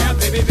work it out,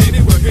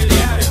 baby work it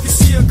out. If you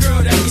see a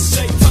girl that can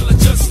shake, tell her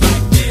just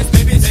like this,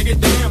 baby take it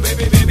down,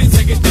 baby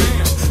take it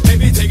down,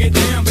 baby take it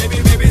down,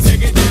 baby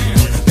take it down,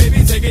 baby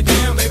take it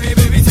down,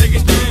 baby take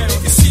it down.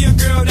 If you see a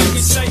girl that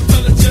can shake,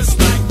 tell her just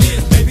like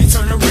this, baby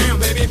turn around,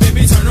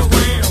 baby turn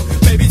around,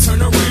 baby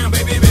turn around,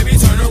 baby turn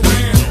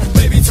around,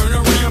 baby turn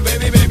around,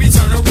 baby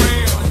turn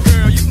around.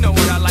 Girl, you know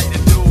what I like to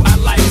do. I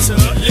like to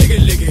lick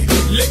it, lick it,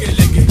 lick it,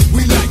 lick it.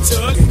 We like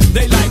to,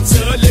 they like to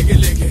lick it,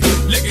 lick it,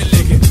 lick it,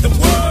 lick it. The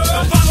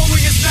word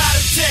following is not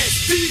a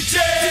text. DJ,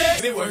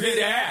 baby work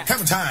it out.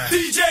 Have time.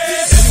 DJ,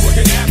 baby work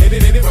it out,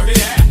 baby work it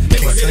out,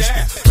 baby work it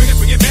out. Bring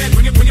it back,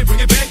 bring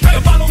it back.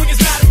 The following is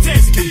not a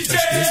text. DJ,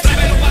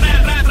 tráemelo pa'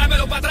 atrás,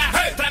 tráemelo pa' atrás,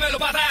 hey, tráemelo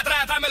pa' atrás,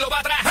 tráemelo pa'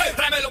 atrás, hey,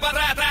 tráemelo pa'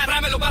 atrás,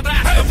 tráemelo pa'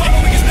 atrás. The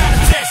following is not a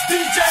text.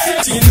 DJ,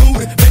 see you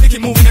move it, baby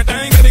keep moving that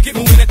thing, baby keep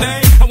moving that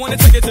thing. I wanna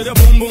take it to the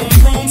boom boom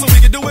boom, so we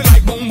can do it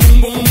like boom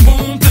boom boom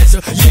boom.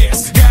 Pleasure,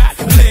 yes, God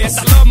bless.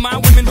 I love my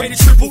women rated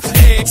triple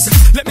X.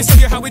 Let me show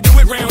you how we do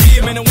it round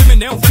here, man. The women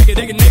they don't fake it,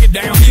 they can naked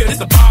down here. This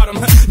the bottom,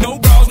 no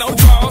bras, no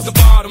draws, the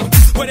bottom.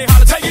 Where they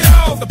holler, take it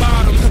off, the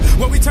bottom.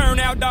 Where we turn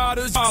out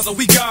daughters, so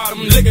we got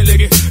them. Lick it,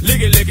 lick it,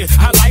 lick it, lick it.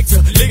 I like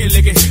to lick it,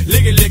 lick it,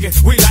 lick it, lick it.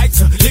 We like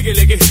to lick it,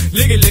 lick it,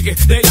 lick it, lick it.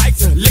 They like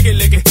to lick it,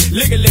 lick it,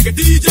 lick it, lick it.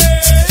 DJ,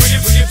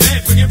 bring it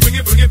back, bring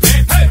it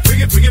back, hey,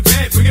 bring it back, bring it back,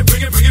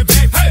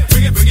 hey,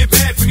 bring it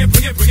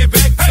back, bring it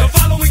back. The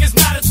following is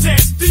not a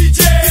text.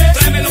 DJ,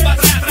 tráemelo pa'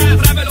 atrás,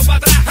 tráemelo pa'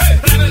 atrás, hey,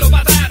 tráemelo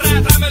pa' atrás,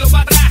 tráemelo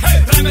pa' atrás, hey,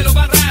 tráemelo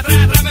pa' atrás,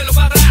 tráemelo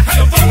pa' atrás.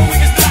 The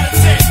following is not a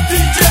text.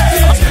 DJ,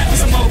 back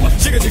some more.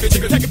 Jigga, jigga,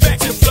 jigga, take it back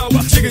to the floor.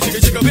 Jigga, jigga,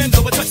 jigga, bend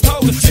over, touch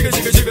toes. Jigga,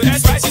 jigga, jigga,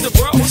 that's right, she's a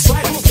pro. That's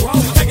right, I'm a pro.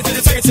 Take it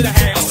to the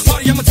house.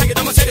 Party, I'ma take it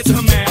to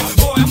her mouth.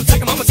 Boy, I'ma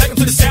take him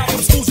to the south. Where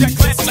the schools got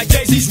classes like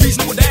Jay-Z's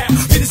reasonable down.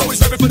 It is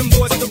always rapping for them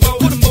boys on the road.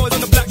 For them boys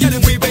on the block,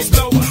 yelling we bass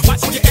blow.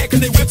 Watch where you at, cause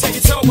they will take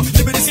it so.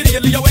 Liberty City,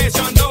 you'll leave your ass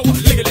John Doe.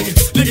 Lick it, lick it,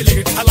 lick it, lick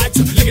it. I like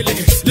to lick it, lick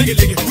it, lick it,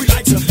 lick it. We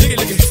like to lick it,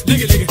 lick it,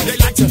 lick it, lick it. They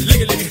like to lick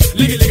it, lick it,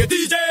 lick it, lick it.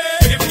 DJ,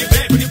 bring it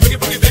back, bring it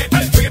back,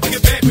 hey, bring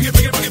it back, bring it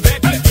back, hey,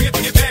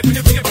 bring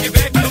it back, bring it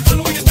back. The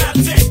following is not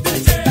a text.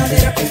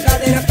 Cadera,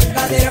 cadera,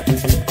 cadera,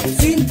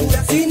 cintura,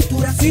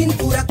 cintura,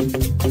 cintura,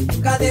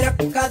 cadera,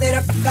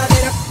 cadera,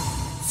 cadera,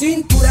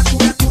 cintura,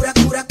 cura, cura,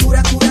 cura,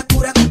 cura, cura,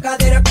 cura,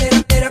 cadera, pera,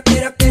 pera,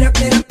 pera, pera,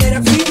 pera,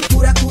 pera,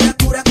 cintura, cura,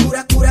 cura,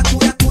 cura, cura,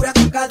 cura, cura,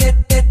 cadera.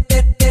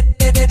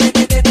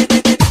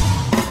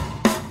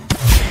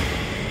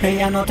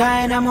 Ella no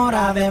está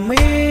enamorada de mí,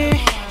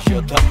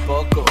 yo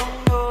tampoco,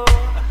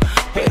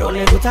 pero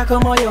le gusta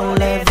como yo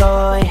le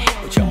doy.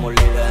 mucha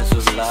molida en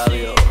sus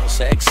labios,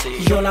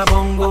 sexy. Yo la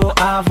pongo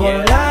a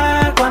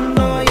volar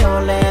cuando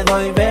yo le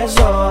doy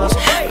besos,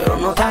 pero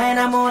no está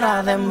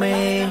enamorada de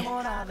mí.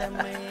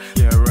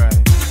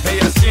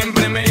 Ella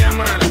siempre me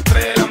llama a las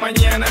 3 de la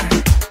mañana.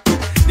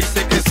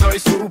 Dice que soy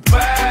su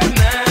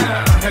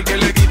pana, el que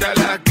le quita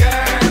la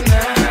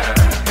gana.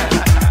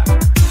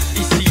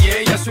 Y si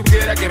ella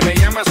supiera que me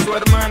llama su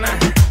hermana,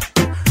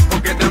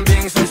 porque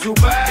también soy su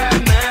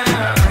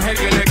pana, el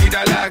que le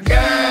quita la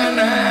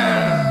gana.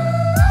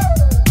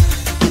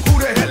 Who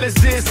the hell is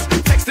this?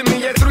 Texting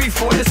me at 3,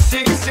 4 to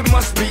 6, it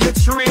must be a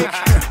trick.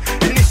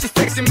 And if she's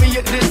texting me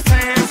at this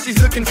time,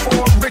 she's looking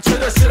for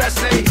Richard, or should I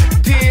say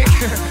Dick?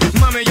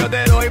 Mami, yo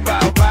te doy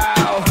bow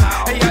bow.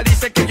 Ella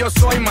dice que yo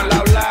soy mal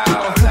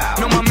hablado.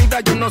 No, mamita,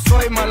 yo no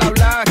soy mal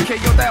hablado, que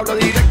yo te hablo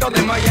directo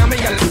de Miami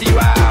al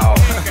Cibao.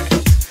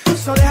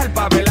 Eso deja el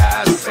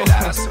papelazo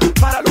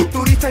para los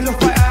turistas y los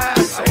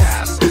payasos.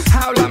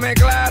 Háblame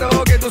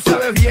claro, que tú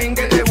sabes bien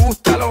que te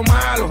gusta lo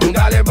malo.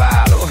 Dale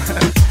palo,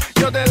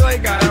 yo te doy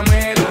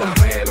caramelo,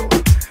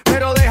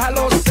 pero deja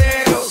los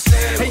celos.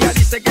 Ella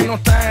dice que no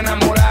está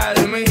enamorada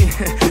de mí,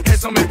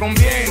 eso me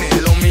conviene.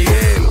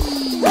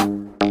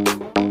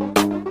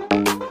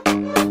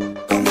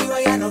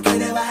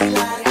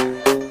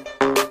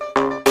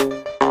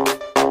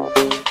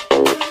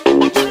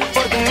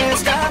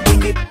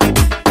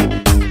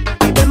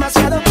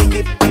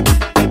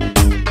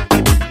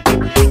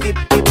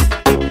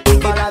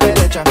 pa' la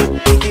derecha,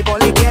 piqui por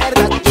la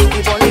izquierda,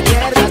 piqui por la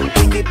izquierda,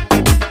 piqui,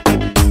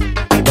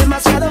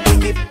 demasiado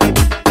piqui,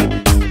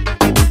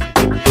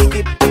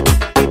 piqui,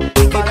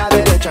 pa' la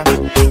derecha,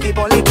 piqui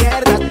por la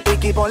izquierda,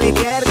 piqui por la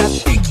izquierda,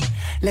 piqui.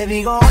 Le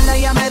digo hola y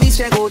ella me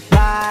dice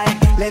goodbye.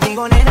 Le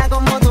digo nena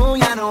como tú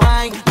ya no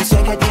hay.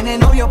 Dice que tiene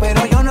novio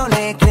pero yo no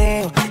le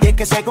creo. Y es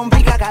que se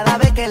complica cada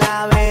vez que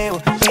la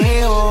veo.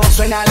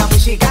 Suena la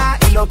música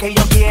y lo que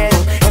yo quiero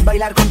es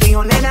bailar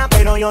contigo nena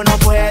pero yo no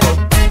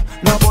puedo.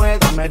 No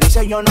puedo, me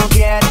dice yo no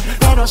quiero.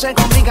 Pero se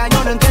complica,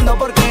 yo no entiendo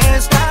por qué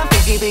está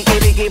piqui, piqui,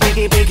 piqui,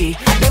 piqui, piqui.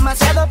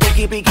 Demasiado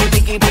piqui, piqui,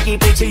 piqui, piqui,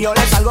 piqui. Si yo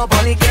le salgo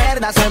por la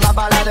izquierda, se va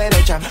para la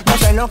derecha. No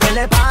sé lo que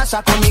le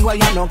pasa, conmigo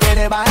ella no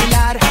quiere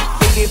bailar.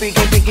 Piqui,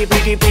 piqui, piqui,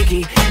 piqui,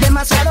 piqui.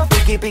 Demasiado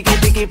piqui, piqui,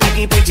 piqui,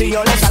 piqui, piqui. Si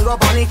yo le salgo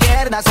por la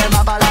izquierda, se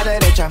va para la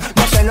derecha.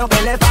 No sé lo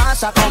que le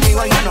pasa,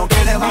 conmigo ella no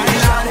quiere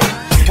bailar.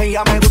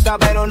 Ella me gusta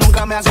pero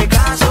nunca me hace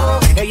caso.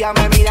 Ella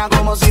me mira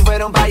como si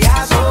fuera un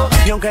payaso.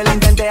 Y aunque lo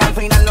intenté al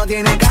final no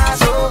tiene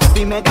caso.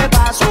 Dime qué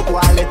pasó,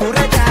 cuál es tu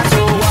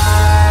rechazo.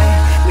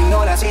 Why? Me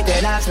ignoras y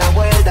te das la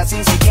vuelta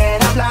sin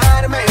siquiera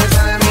hablarme.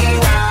 Esa de mi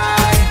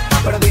why.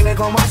 Pero dime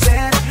cómo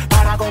hacer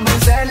para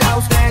convencerla a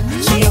usted.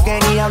 Si yo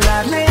quería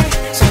hablarle,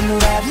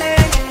 saludarle,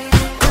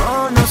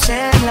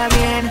 conocerla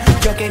bien.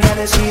 Yo quería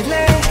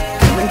decirle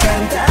que me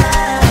encanta.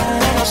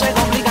 No se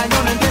complica,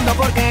 yo no entiendo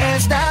por qué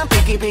está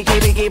piqui, piqui,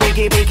 piqui,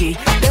 piqui, piqui.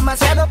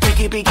 Demasiado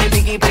piqui, piqui,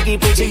 piqui, piqui,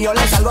 piqui. Si yo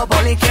le salgo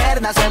por la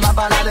izquierda, se va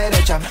para la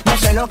derecha. No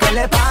sé lo que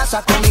le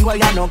pasa, conmigo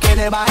ella no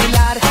quiere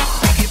bailar.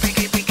 Piqui,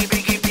 piqui, piqui,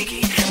 piqui,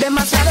 piqui.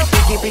 Demasiado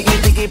piqui, piqui,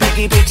 piqui,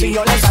 piqui, piqui. Si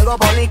yo le salgo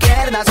por la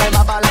izquierda, se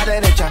va para la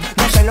derecha.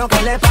 No sé lo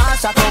que le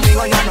pasa,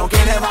 conmigo ella no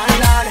quiere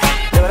bailar.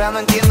 De verdad no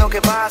entiendo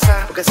qué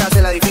pasa, porque se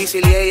hace la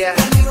difícil y ella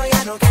conmigo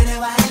ella no quiere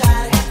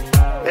bailar.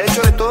 He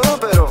hecho de todo,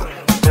 pero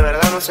de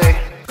verdad no sé.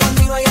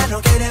 Conmigo ella no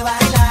quiere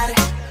bailar.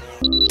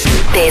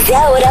 Desde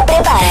ahora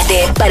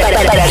prepárate para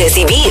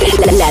recibir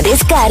la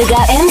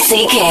descarga en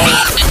CK.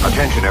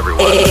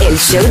 El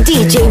show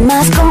DJ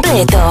más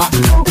completo.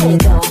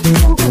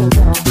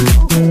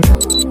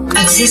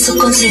 Acceso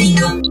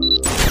concedido.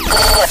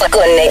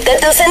 Conecta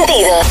tus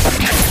sentidos.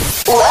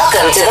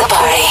 Welcome to the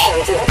party.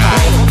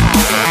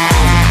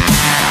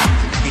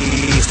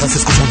 Y estás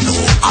escuchando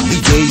a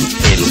DJ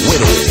El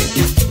Güero.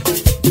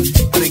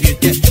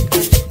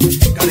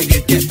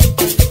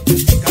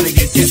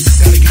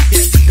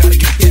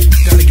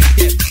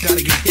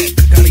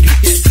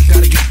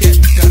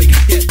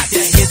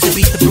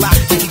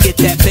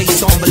 That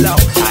bass on below.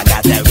 I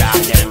got that rock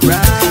and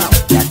roll,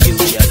 that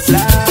future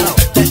flow,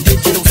 that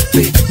digital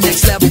spit,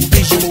 next level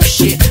visual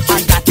shit.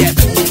 I got that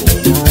boom boom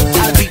boom.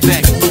 How to beat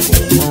back. I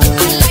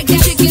like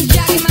that chicken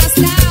jockey my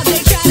style. They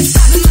try to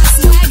copy my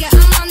swagger.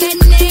 I'm on that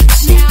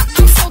next now.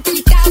 I'm sold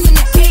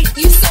 2008.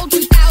 You sold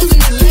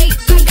 2008.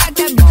 I got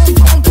that boom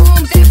boom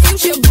boom, that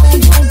future boom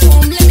boom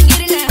boom. Let me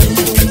get it now.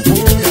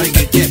 Gotta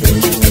get that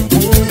boom boom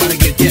boom. Gotta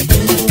get that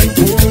boom boom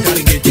boom.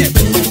 Gotta get that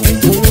boom boom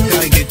boom.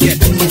 Gotta get that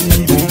boom boom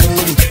boom.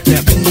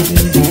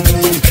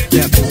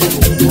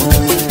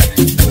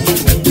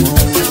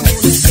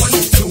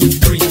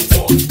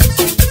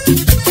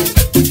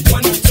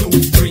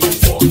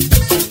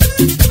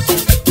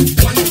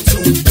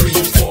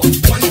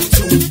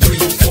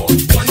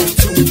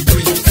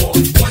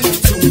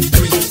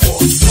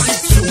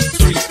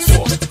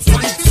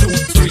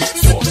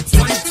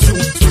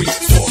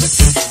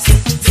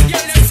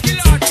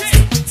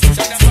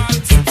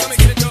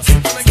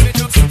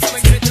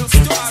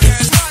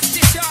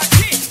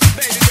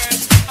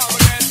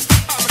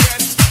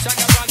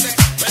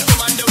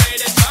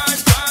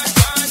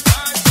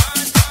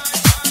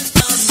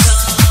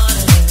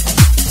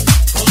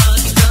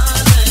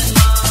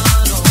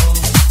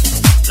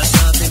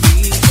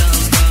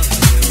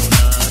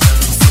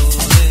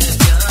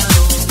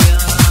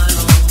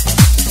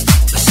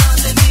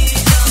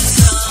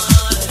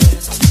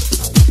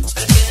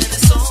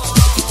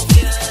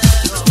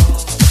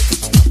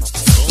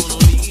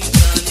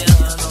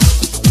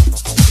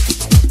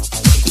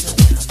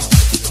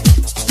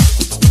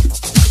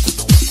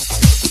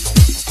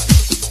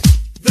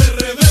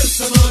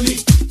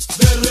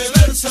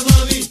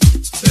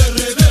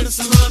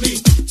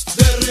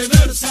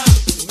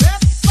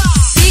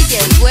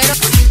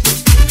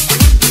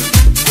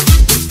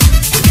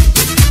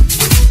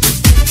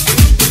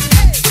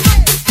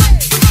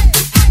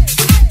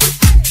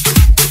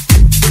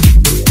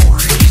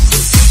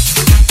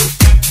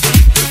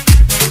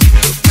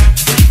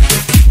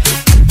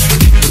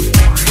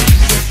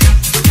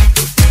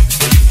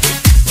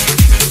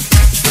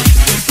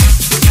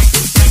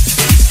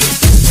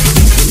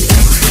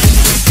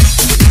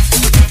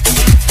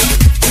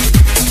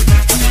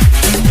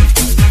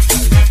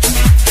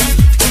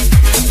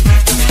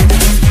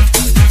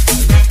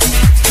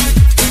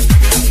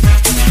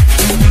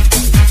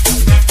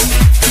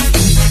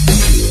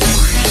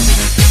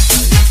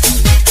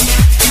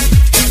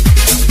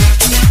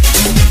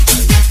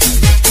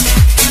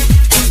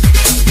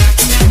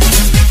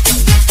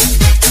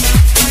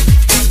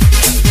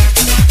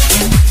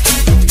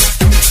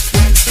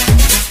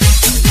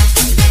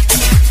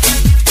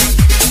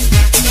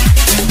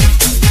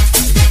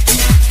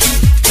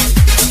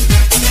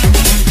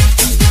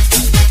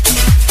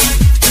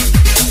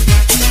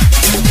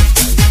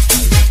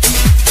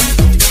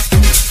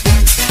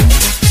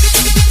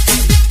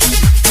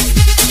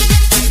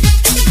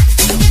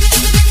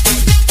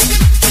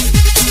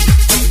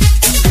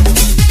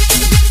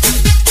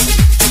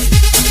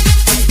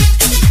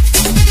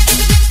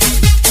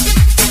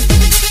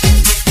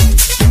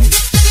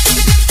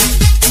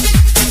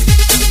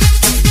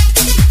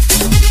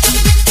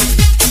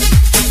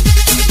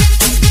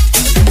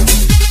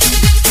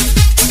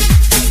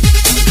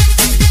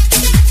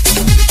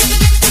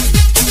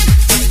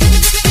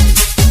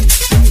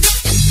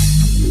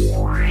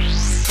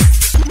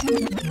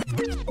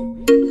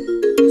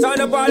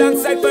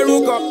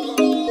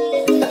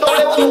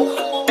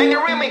 En el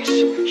remix,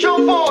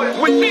 Sean Paul,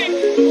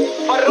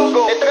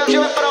 Farruko. Esta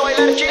canción es para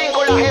bailar chilling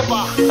con la jefa.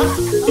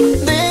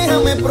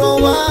 Déjame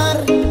probar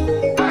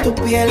tu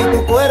piel y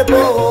tu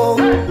cuerpo.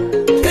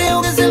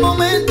 Creo que es el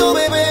momento,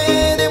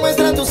 bebé.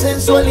 Demuestra tu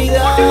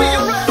sensualidad.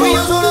 Tú y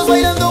yo solos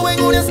bailando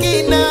en una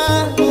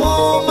esquina.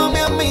 Oh, mami,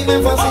 a mí me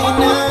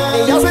fascina.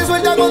 Ella se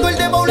suelta cuando el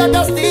dembow la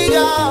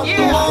castiga.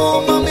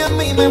 Oh, mami, a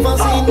mí me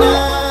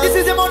fascina. This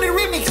is the Money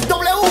Remix,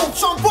 W,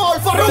 Sean Paul,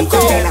 Farruko.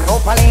 Ponte la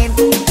ropa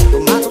lento,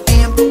 toma tu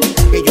tiempo,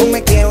 que yo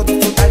me quiero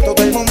disfrutar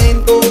todo el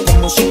momento.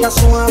 Con música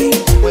suave,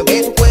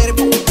 mueve tu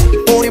cuerpo y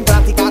pon en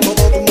práctica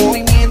todo tu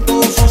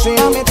movimiento.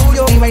 Séame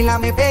tuyo y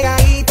bailame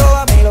pegadito.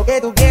 Dame lo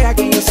que tú quieras,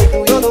 que yo soy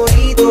tuyo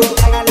todito.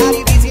 Hágala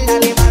difícil,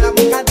 dale más a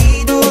mi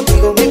gatito.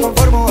 Digo me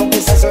conformo,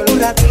 aunque sea solo un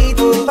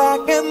ratito. Pa'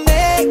 que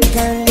me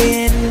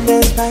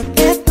calientes, pa'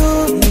 que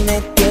tú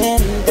me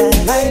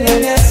tientas.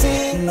 Báilame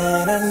así,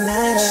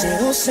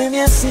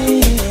 sedúceme así.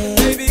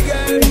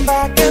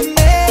 Pa' que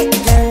me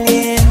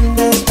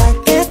calientes, pa'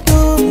 que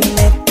tú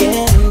me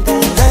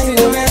tientas.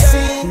 Báilame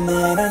así,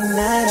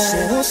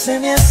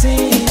 sedúceme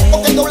así.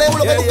 Ok, W,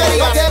 lo que tú quieras,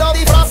 yo quiero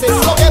disfraces.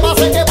 Lo que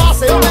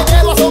pase, yo me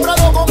quedo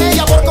asombrado con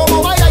ella por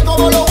cómo baila y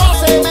cómo lo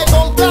hace. Me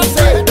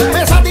complace,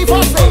 me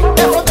satisface.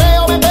 De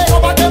fronteo me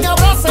pego pa' que me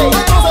abrace.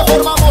 Entonces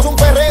formamos un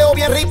perreo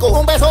bien rico,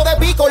 un beso de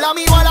pico. La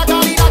miro a la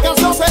cara y la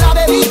canción se la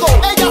dedico.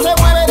 Ella se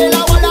mueve de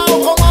lado a lado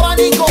como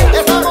abanico.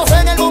 Estamos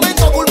en el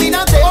momento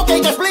culminante, ok, te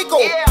explico.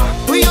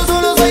 Tú y yo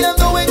solos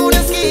bailando en una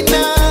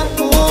esquina.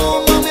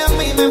 Oh, mami, a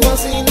mí me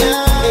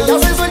fascina. Ella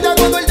se suelta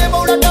cuando el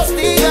dembow la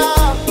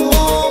castiga.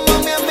 Oh,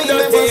 mami, a mí me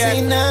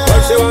fascina.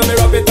 She want me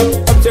rub it up,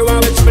 she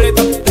want me triple it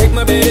up. Take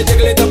my baby,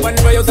 jiggle it up and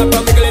fry out up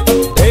and wiggle it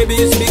up. Baby,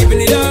 you should be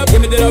giving it up,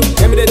 give me the love,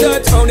 give me the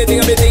touch. Only thing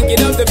I be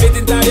thinking of to fit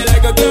inside you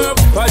like a glove.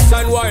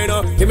 Passion wine,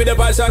 give me the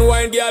passion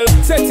wine, girl.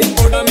 Set it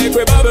out and make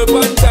we bubble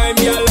one time,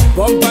 girl.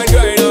 Pump and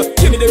grind,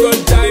 give me the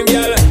good time,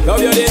 girl.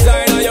 Love your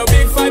design and your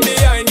big fight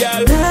behind,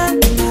 girl.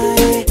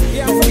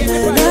 Yeah, forget the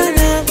price.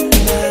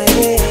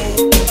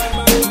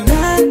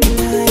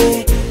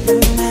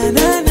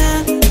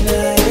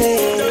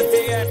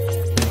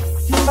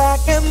 Pa'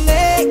 que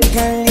me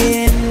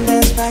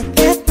calientes, pa'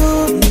 que tú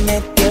me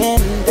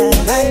tientas.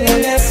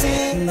 Báilame así,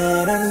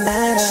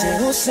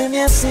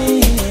 sedúceme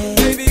así.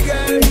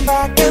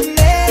 Pa' que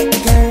me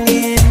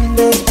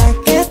calientes, pa'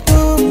 que tú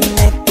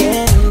me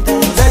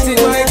tientas.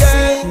 Báilame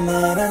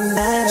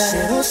así,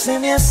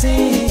 sedúceme así.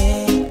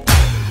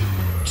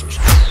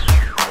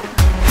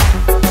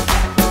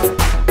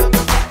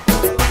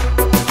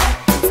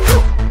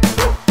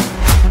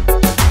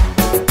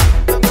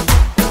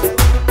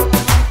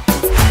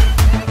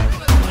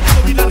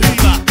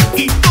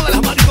 Y todas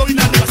las manos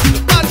arriba, haciendo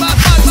palmas,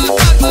 palmas,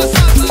 palmas,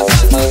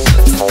 palmas,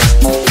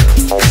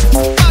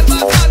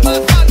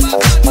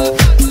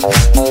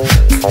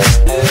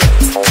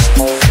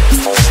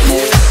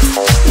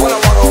 When I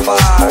walk on by,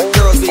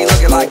 girls be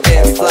looking like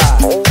Debbie Fly.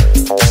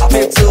 I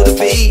pimp to the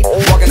beat,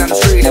 walking down the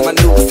street in my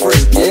new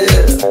freak, yeah.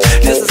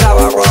 This is how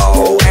I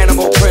roll,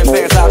 animal print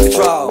pants out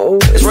control.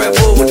 It's Red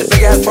Bull with the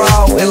big ass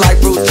bra, and like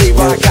Bruce Lee,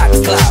 I got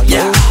the clout,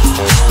 yeah.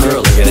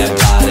 Girl, look at that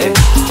body.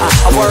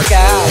 I work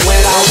out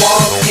when I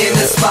walk in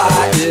the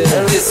spot.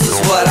 This is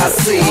what I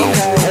see.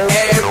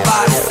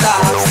 Everybody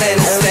stops and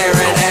is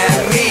staring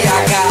at me.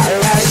 I got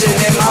passion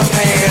in my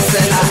pants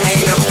and I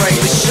ain't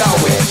afraid to show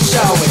it,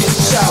 show it,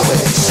 show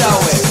it, show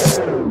it.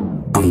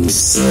 I'm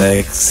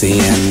sexy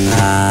and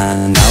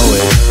I know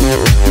it.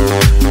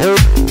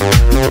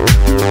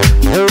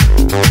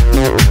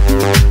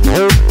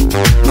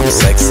 I'm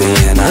sexy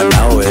and I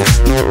know it.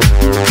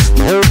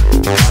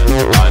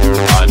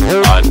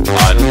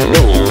 I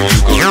know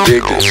you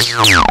gon' dig this.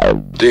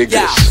 Dig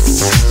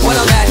this. When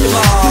I'm at the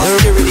mall,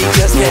 security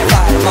just can't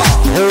fight them all.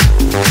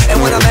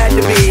 And when I'm at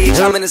the beach,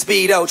 I'm in a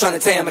Speedo trying to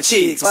tan my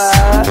cheeks.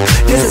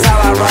 This is how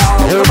I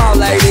roll. Come on,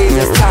 ladies,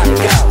 it's time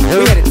to go.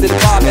 We headed to the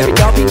bar, baby,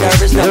 don't be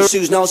nervous. No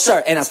shoes, no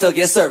shirt, and I still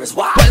get service.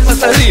 Why?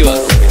 Palmas arriba,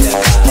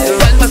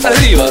 palmas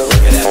arriba,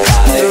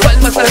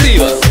 palmas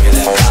arriba,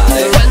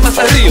 palmas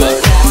arriba,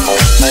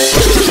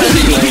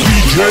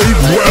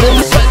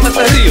 palmas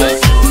arriba,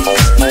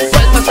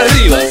 palmas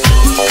arriba,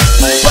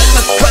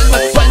 palmas,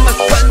 palmas, palmas,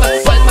 palmas,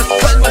 palmas, palmas,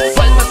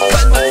 palmas,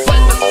 palmas,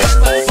 palmas,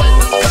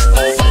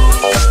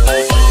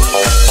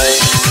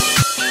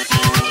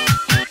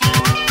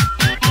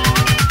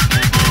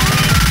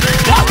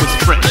 That was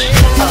fresh.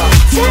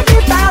 Take me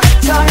by the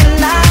tongue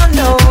and I'll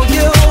know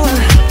you.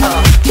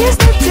 Kiss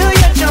me till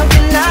you're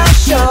jumping, I'll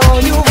show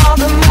you all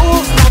the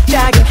moves like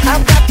Jagger.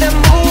 I've got them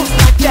moves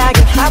like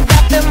Jagger. I've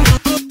got them moves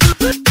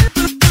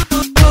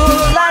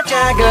like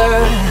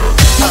Jagger.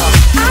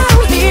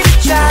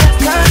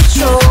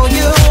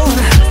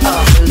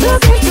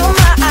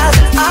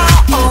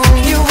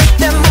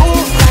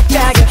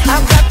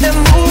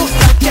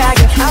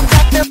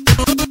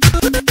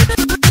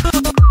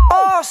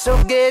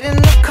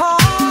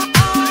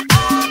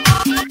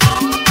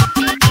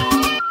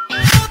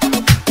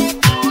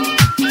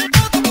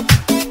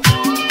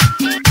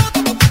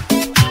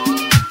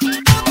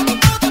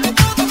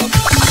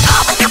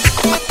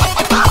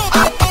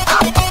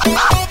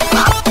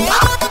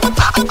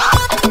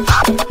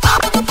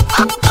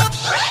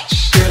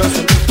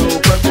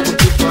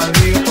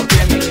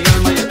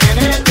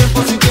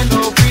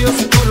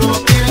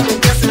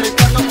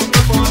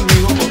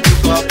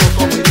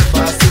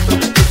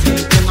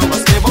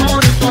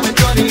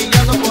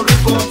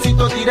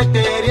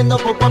 subiendo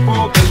poco a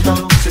poco.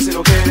 Inténtalo, si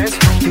lo quieres,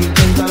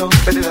 inténtalo.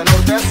 Vete de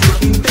norte a sur,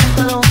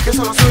 inténtalo, que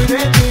solo soy de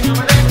ti. No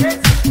me dejes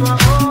sin tu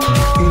amor.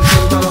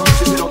 Inténtalo,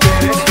 si lo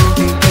quieres,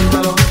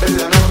 inténtalo. Vete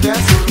de norte a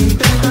sur,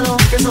 inténtalo,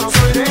 que solo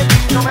soy de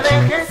ti. No me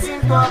dejes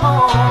sin tu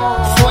amor.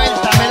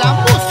 Suéltame la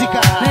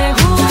música. Me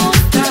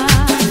gusta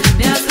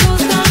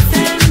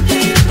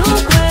sentir tu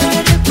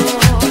cuerpo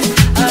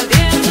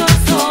ardiendo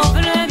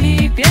sobre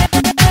mi piel.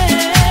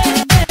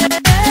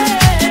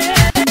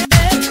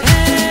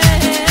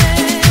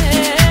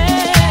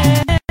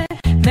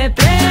 Me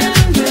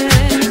prende,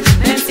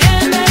 me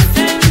enciende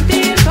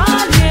sentir tu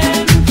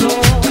aliento,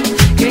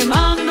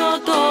 quemando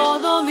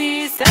todo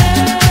mi ser.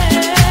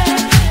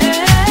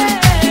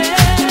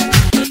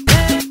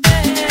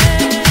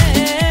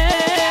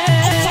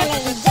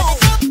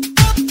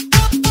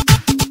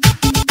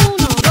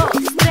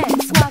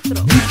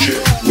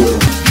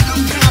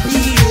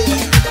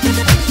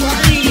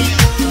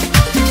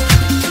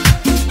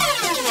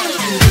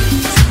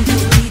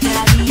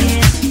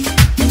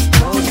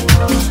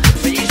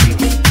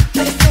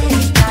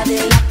 Perfecta de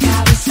la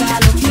cabeza a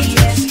los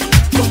pies,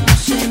 cómo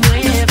se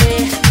mueve,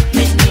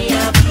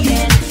 menea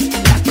bien,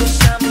 la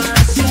cosa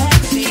más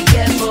sexy que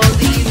he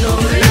podido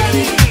ver.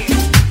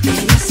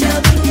 Ella se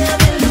adueña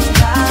del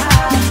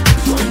lugar,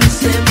 con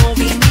ese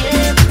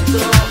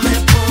movimiento me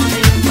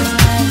pone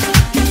mal.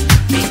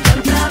 Me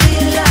encanta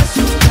verla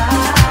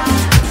sudar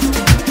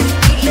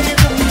y le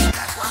doy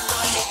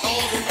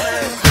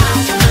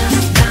más,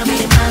 dame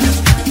más,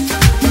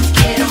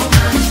 quiero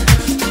más.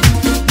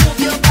 Move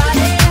your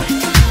body,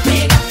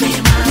 pégate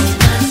más,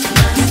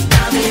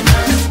 dame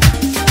más,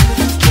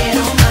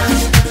 quiero más.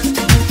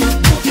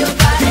 Move your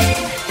body,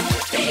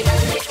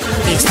 pégate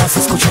más. Estás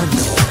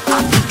escuchando a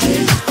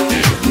DJ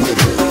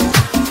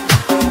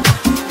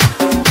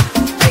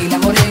Ey, la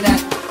morena.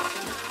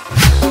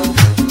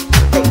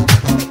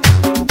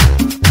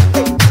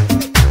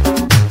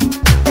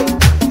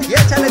 Y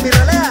échale mi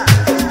rolea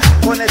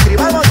con el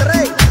tribal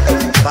Monterrey.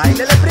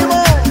 Báilele,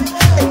 primo.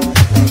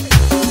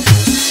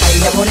 Ey,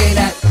 la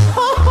morena.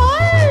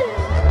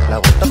 La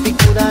bota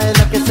picuda es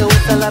la que se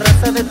usa, la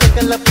raza de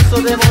Teca la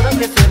puso de moda.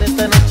 Que suene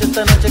esta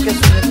noche que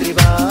suene el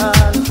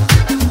tribal.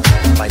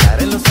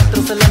 Bailar en los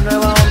antros es la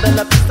nueva onda,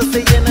 la pista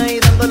se llena y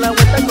dando la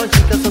vuelta con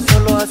chicas o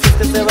solo así es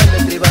que se baila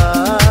el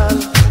tribal.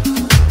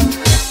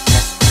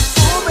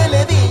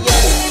 Súbele DJ,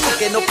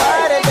 que no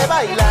pare de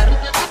bailar.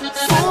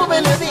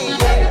 Súbele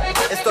DJ,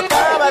 esto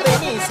acaba de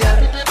iniciar.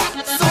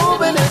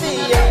 Súbele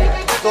DJ,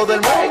 todo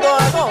el mundo